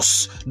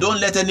loss. Don't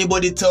let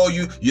anybody tell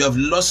you you have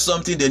lost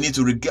something, they need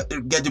to get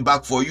it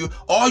back for you.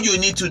 All you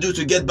need to do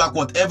to get back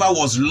whatever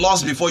was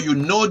lost before you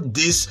know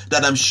this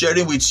that I'm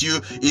sharing with you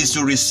is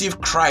to receive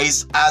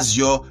Christ as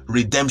your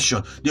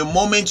redemption. The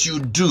moment you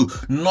do,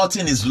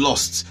 nothing is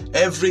lost.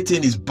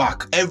 Everything is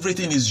back.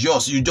 Everything is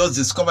yours. You just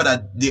discover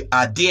that they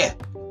are there.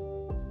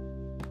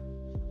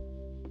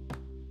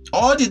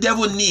 All the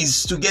devil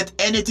needs to get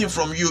anything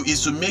from you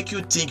is to make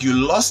you think you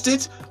lost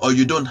it, or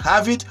you don't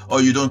have it,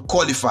 or you don't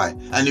qualify.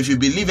 And if you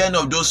believe any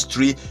of those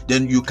three,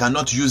 then you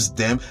cannot use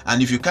them.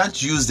 And if you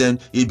can't use them,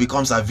 it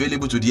becomes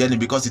available to the enemy,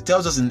 because it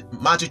tells us in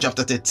Matthew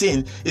chapter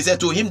 13, it said,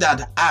 to him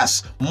that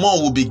has,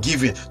 more will be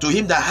given. To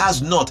him that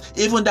has not,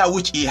 even that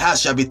which he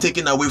has shall be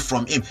taken away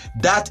from him.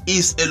 That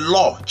is a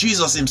law.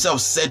 Jesus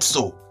himself said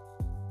so.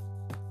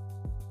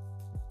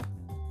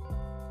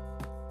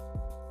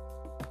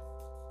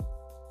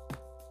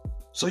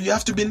 So you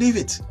have to believe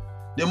it.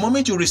 The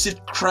moment you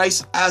receive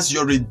Christ as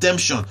your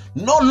redemption,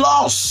 no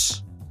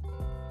loss.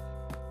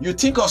 You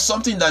think of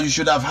something that you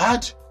should have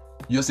had,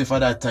 you say,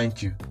 Father, I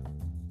thank you.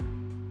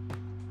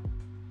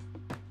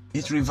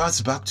 It reverts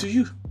back to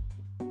you.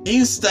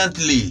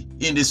 Instantly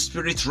in the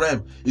spirit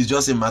realm. It's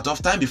just a matter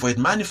of time before it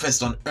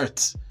manifests on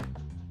earth.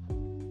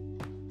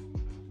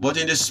 But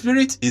in the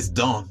spirit, it's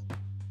done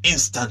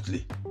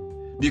instantly.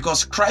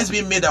 Because Christ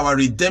being made our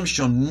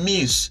redemption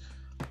means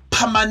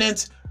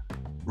permanent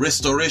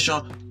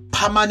restoration,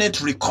 permanent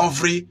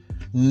recovery,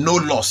 no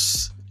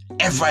loss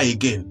ever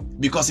again,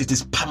 because it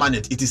is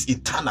permanent, it is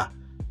eternal.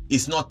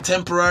 It's not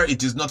temporary,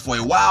 it is not for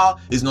a while,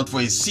 it's not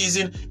for a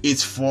season,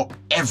 it's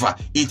forever.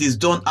 It is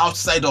done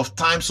outside of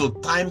time, so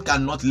time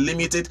cannot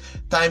limit it,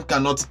 time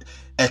cannot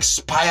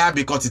expire,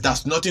 because it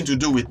has nothing to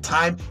do with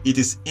time. It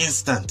is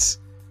instant.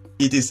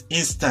 It is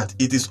instant.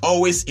 It is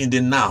always in the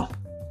now.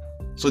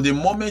 So the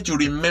moment you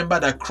remember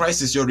that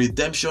Christ is your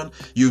redemption,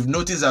 you've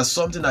noticed that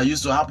something that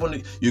used to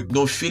happen, you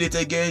don't feel it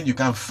again, you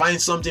can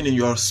find something in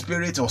your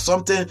spirit or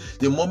something.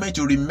 The moment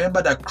you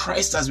remember that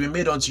Christ has been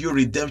made unto you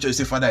redemption, you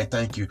say, Father, I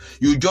thank you.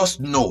 You just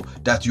know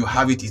that you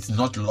have it. It's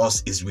not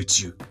lost, it's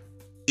with you.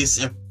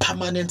 It's a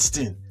permanent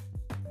thing.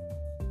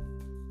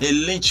 A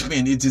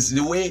linchpin. It is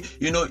the way,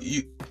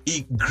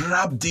 he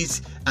grabbed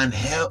it and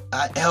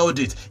held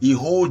it. He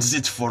holds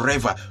it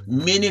forever,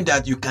 meaning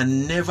that you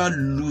can never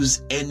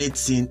lose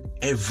anything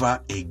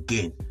ever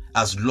again,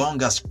 as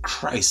long as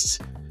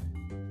Christ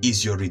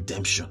is your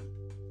redemption.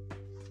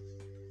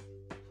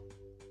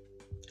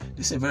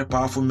 This is a very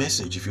powerful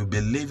message. If you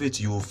believe it,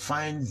 you will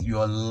find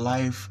your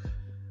life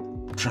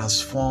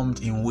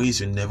transformed in ways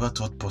you never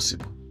thought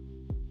possible.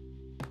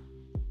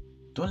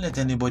 Don't let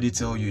anybody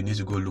tell you need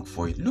to go look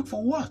for it. Look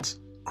for what?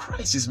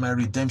 Christ is my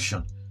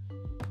redemption.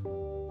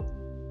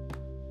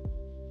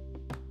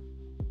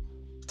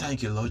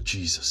 Thank you, Lord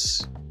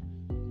Jesus.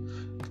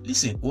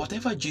 Listen,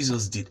 whatever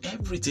Jesus did,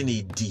 everything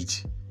he did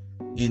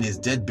in his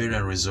death, burial,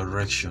 and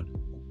resurrection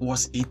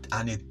was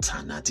an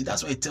eternity.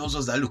 That's why it tells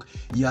us that, look,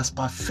 he has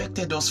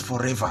perfected us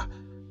forever.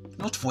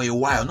 Not for a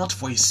while, not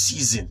for a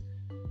season.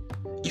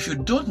 If you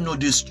don't know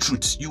these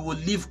truths, you will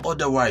live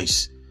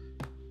otherwise.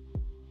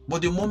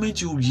 But the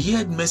moment you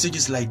hear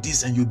messages like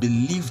this and you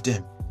believe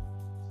them,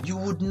 you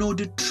would know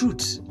the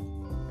truth.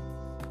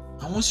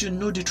 And once you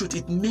know the truth,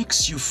 it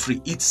makes you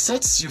free. It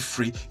sets you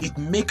free. It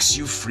makes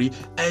you free.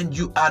 And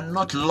you are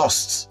not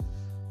lost.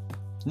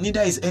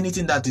 Neither is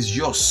anything that is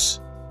yours.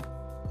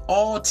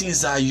 All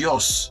things are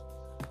yours.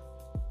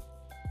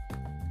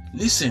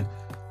 Listen,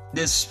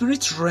 the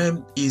spirit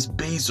realm is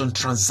based on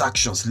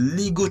transactions,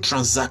 legal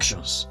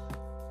transactions.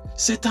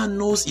 Satan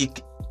knows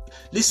it.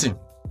 Listen,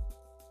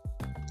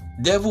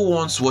 devil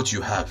wants what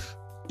you have.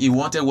 He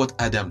wanted what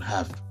Adam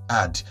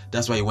had.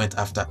 That's why he went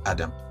after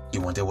Adam. He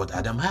wanted what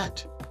Adam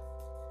had.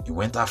 He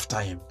went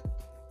after him.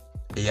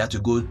 He had to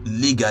go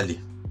legally,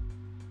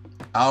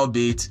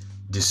 albeit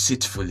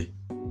deceitfully,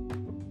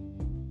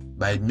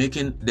 by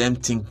making them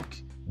think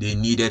they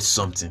needed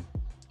something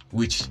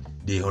which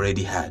they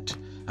already had.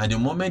 And the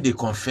moment they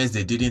confessed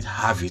they didn't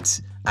have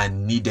it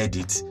and needed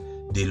it,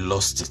 they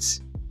lost it.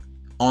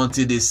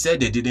 Until they said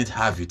they didn't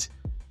have it,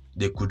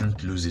 they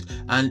couldn't lose it.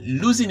 And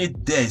losing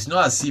it there, it's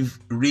not as if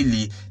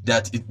really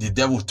that the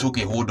devil took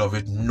a hold of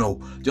it.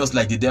 No. Just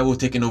like the devil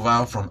taking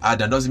over from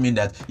Adam doesn't mean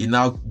that he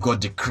now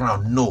got the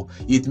crown. No.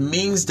 It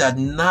means that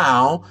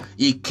now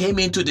he came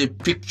into the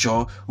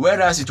picture,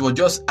 whereas it was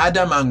just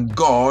Adam and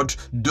God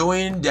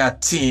doing their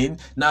thing.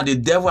 Now the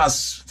devil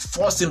has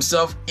forced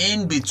himself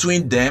in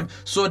between them,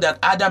 so that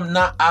Adam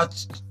now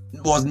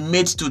was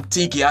made to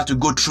think he had to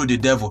go through the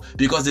devil,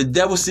 because the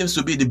devil seems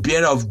to be the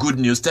bearer of good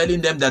news,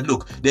 telling them that,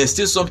 look, there's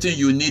still something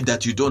you need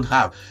that you don't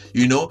have,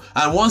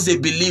 and once they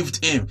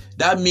believed him,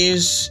 that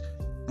means,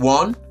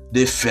 one,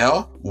 they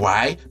fell.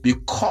 Why?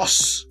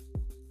 Because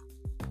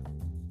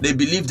they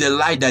believed the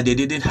lie that they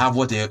didn't have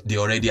what they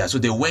already had. So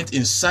they went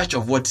in search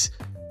of what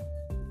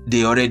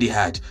they already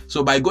had.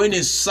 So by going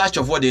in search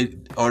of what they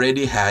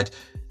already had,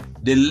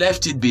 they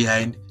left it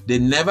behind. They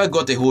never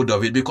got a hold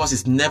of it, because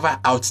it's never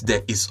out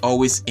there. It's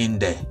always in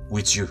there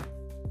with you.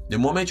 The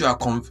moment you are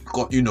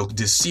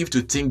deceived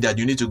to think that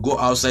you need to go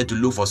outside to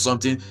look for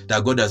something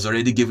that God has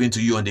already given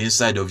to you on the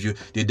inside of you,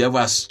 the devil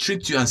has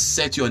stripped you and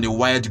set you on a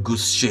wild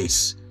goose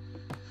chase.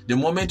 The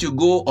moment you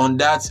go on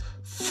that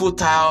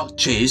futile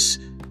chase,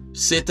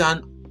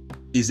 Satan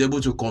is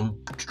able to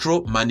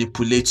control,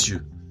 manipulate you.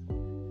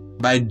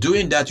 By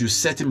doing that, you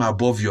set him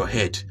above your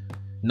head.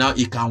 Now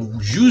he can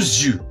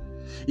use you.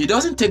 He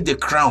doesn't take the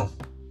crown.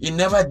 He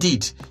never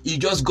did. He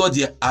just got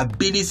the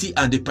ability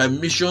and the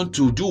permission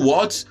to do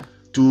what?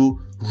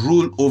 To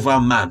rule over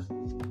man.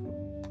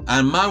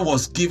 And man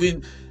was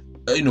given,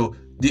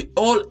 the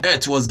whole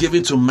earth was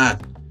given to man.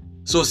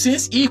 So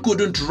since he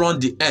couldn't run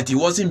the earth, he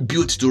wasn't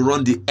built to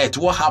run the earth.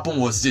 What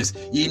happened was this: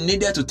 he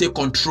needed to take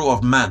control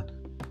of man.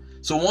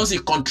 So once he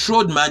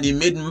controlled man,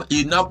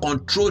 he now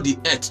controlled the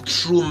earth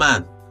through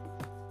man.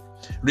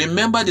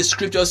 Remember, the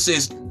scripture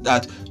says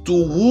that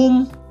to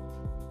whom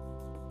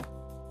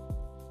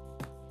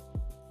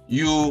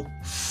you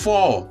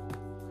fall.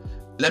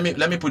 Let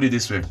me put it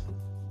this way.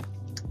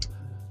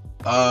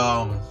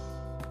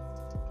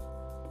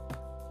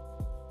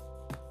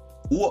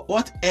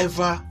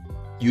 Whatever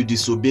you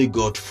disobey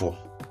God for,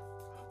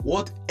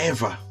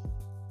 whatever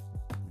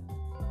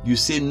you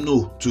say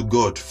no to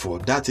God for,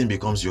 that thing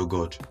becomes your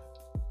God.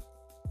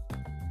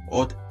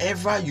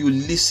 Whatever you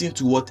listen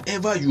to,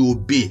 whatever you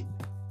obey,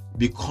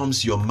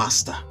 becomes your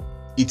master.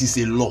 It is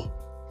a law.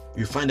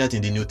 You find that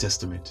in the New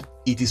Testament.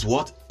 It is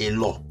what? A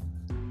law.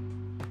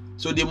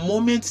 So the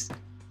moment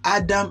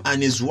Adam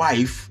and his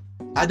wife,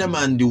 Adam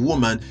and the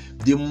woman,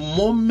 the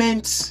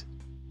moment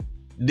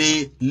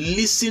they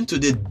listened to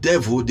the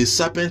devil, the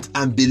serpent,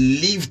 and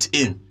believed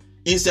him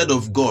instead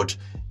of God,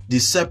 the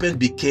serpent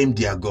became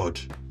their God.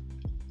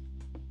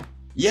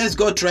 Yes,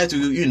 God tried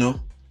to,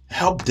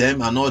 help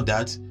them and all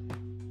that,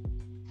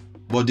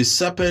 but the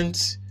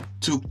serpent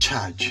took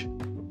charge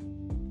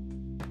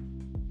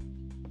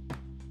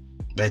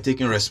by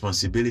taking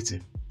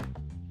responsibility.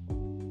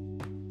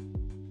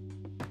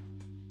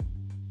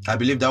 I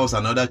believe that was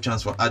another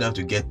chance for Adam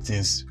to get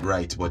things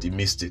right, but he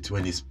missed it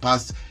when he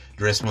passed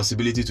the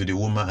responsibility to the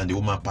woman, and the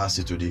woman passed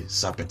it to the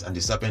serpent, and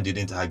the serpent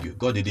didn't argue.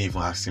 God didn't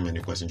even ask him any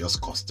question,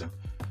 just cursed him.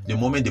 The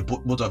moment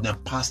both of them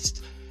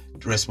passed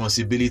the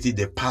responsibility,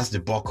 they passed the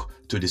buck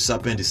to the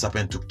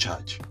serpent took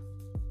charge.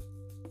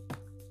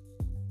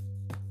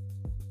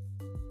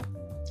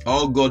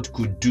 All God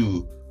could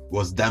do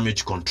was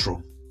damage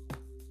control.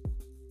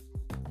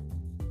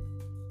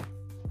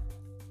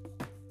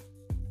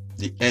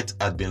 The earth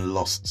had been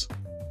lost.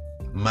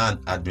 Man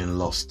had been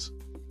lost.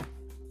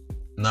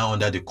 Now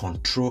under the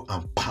control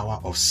and power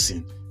of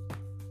sin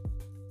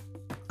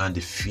and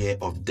the fear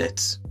of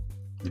death.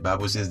 The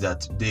Bible says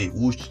that they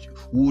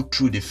who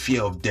through the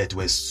fear of death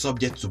were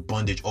subject to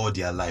bondage all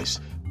their lives.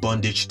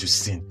 Bondage to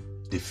sin,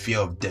 the fear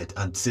of death,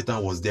 and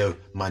Satan was there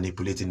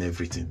manipulating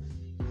everything.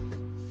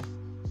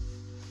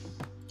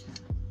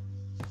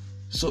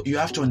 So you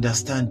have to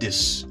understand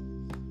this.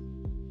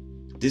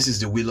 This is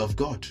the will of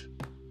God.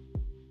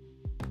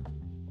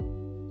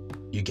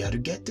 You got to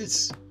get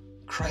this.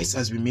 Christ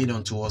has been made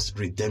unto us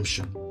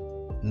redemption,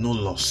 no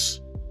loss.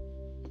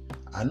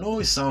 I know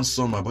it sounds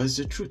somehow, but it's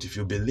the truth. If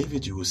you believe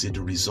it, you will see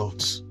the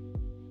results.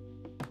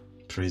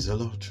 Praise the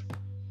Lord.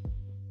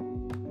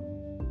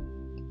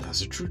 That's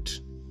the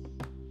truth.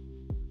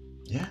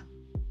 Yeah,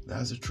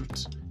 that's the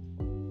truth.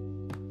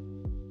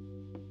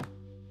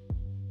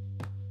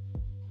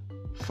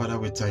 Father,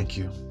 we thank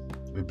you.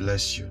 We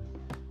bless you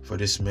for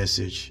this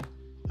message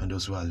and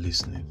those who are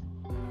listening.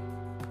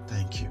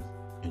 Thank you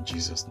in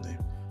Jesus' name.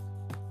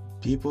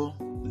 People,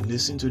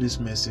 listen to this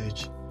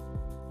message.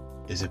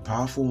 It's a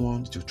powerful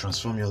one to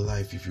transform your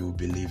life if you will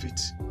believe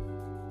it.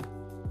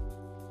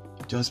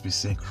 Just be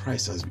saying,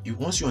 Christ has been,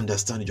 once you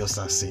understand it, just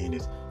start saying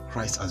it.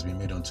 Christ has been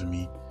made unto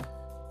me.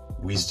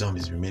 Wisdom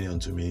has been made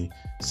unto me.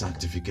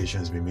 Sanctification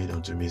has been made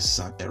unto me.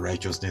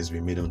 Righteousness has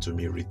been made unto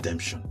me.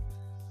 Redemption.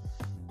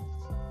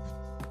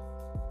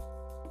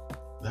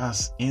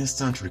 That's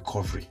instant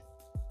recovery.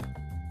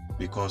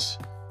 Because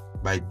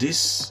by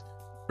this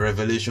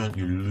revelation,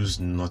 you lose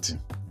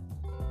nothing.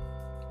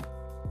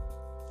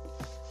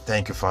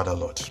 Thank you, Father,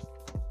 Lord.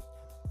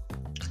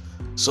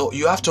 So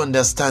you have to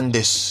understand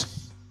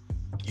this.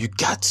 You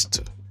got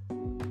to.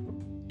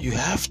 You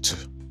have to.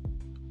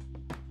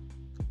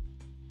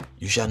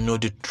 You shall know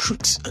the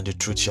truth, and the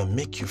truth shall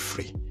make you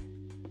free.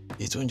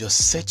 It won't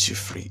just set you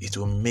free. It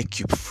will make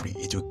you free.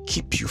 It will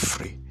keep you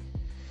free.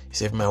 He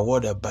said,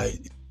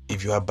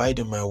 if you abide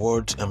in my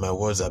word, and my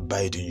words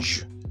abide in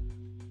you.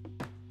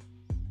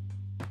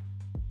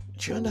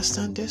 Do you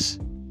understand this?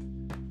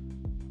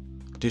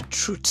 The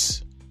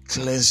truth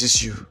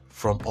cleanses you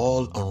from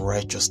all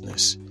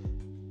unrighteousness.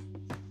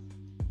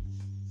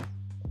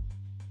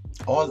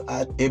 All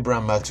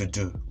Abraham had to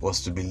do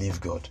was to believe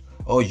God.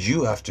 All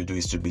you have to do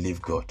is to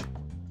believe God.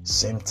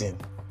 Same thing.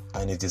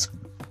 And it is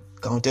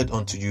counted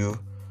unto you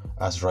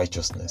as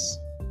righteousness.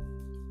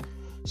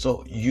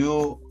 So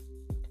you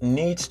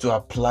need to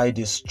apply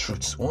this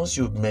truth. Once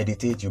you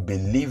meditate, you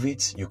believe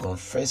it, you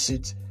confess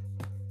it,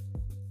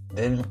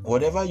 then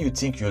whatever you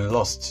think you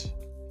lost,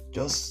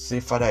 just say,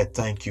 Father, I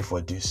thank you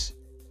for this.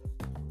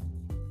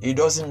 It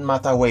doesn't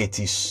matter where it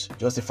is.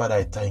 Just say, Father,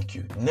 I thank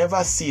you.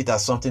 Never see it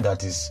as something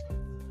that is,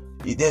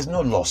 there's no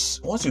loss.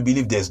 Once you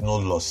believe there's no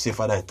loss, say,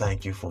 Father, I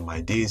thank you for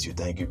my days.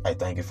 I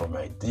thank you for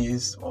my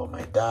this or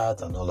my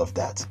that and all of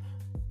that.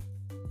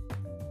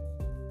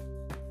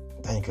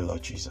 Thank you,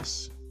 Lord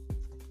Jesus.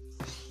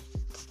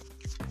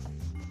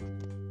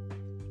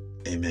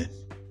 Amen.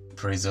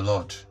 Praise the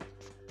Lord.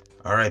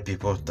 All right,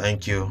 people.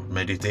 Thank you.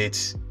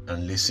 Meditate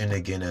and listen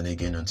again and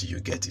again until you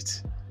get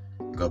it.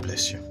 God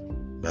bless you.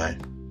 Bye.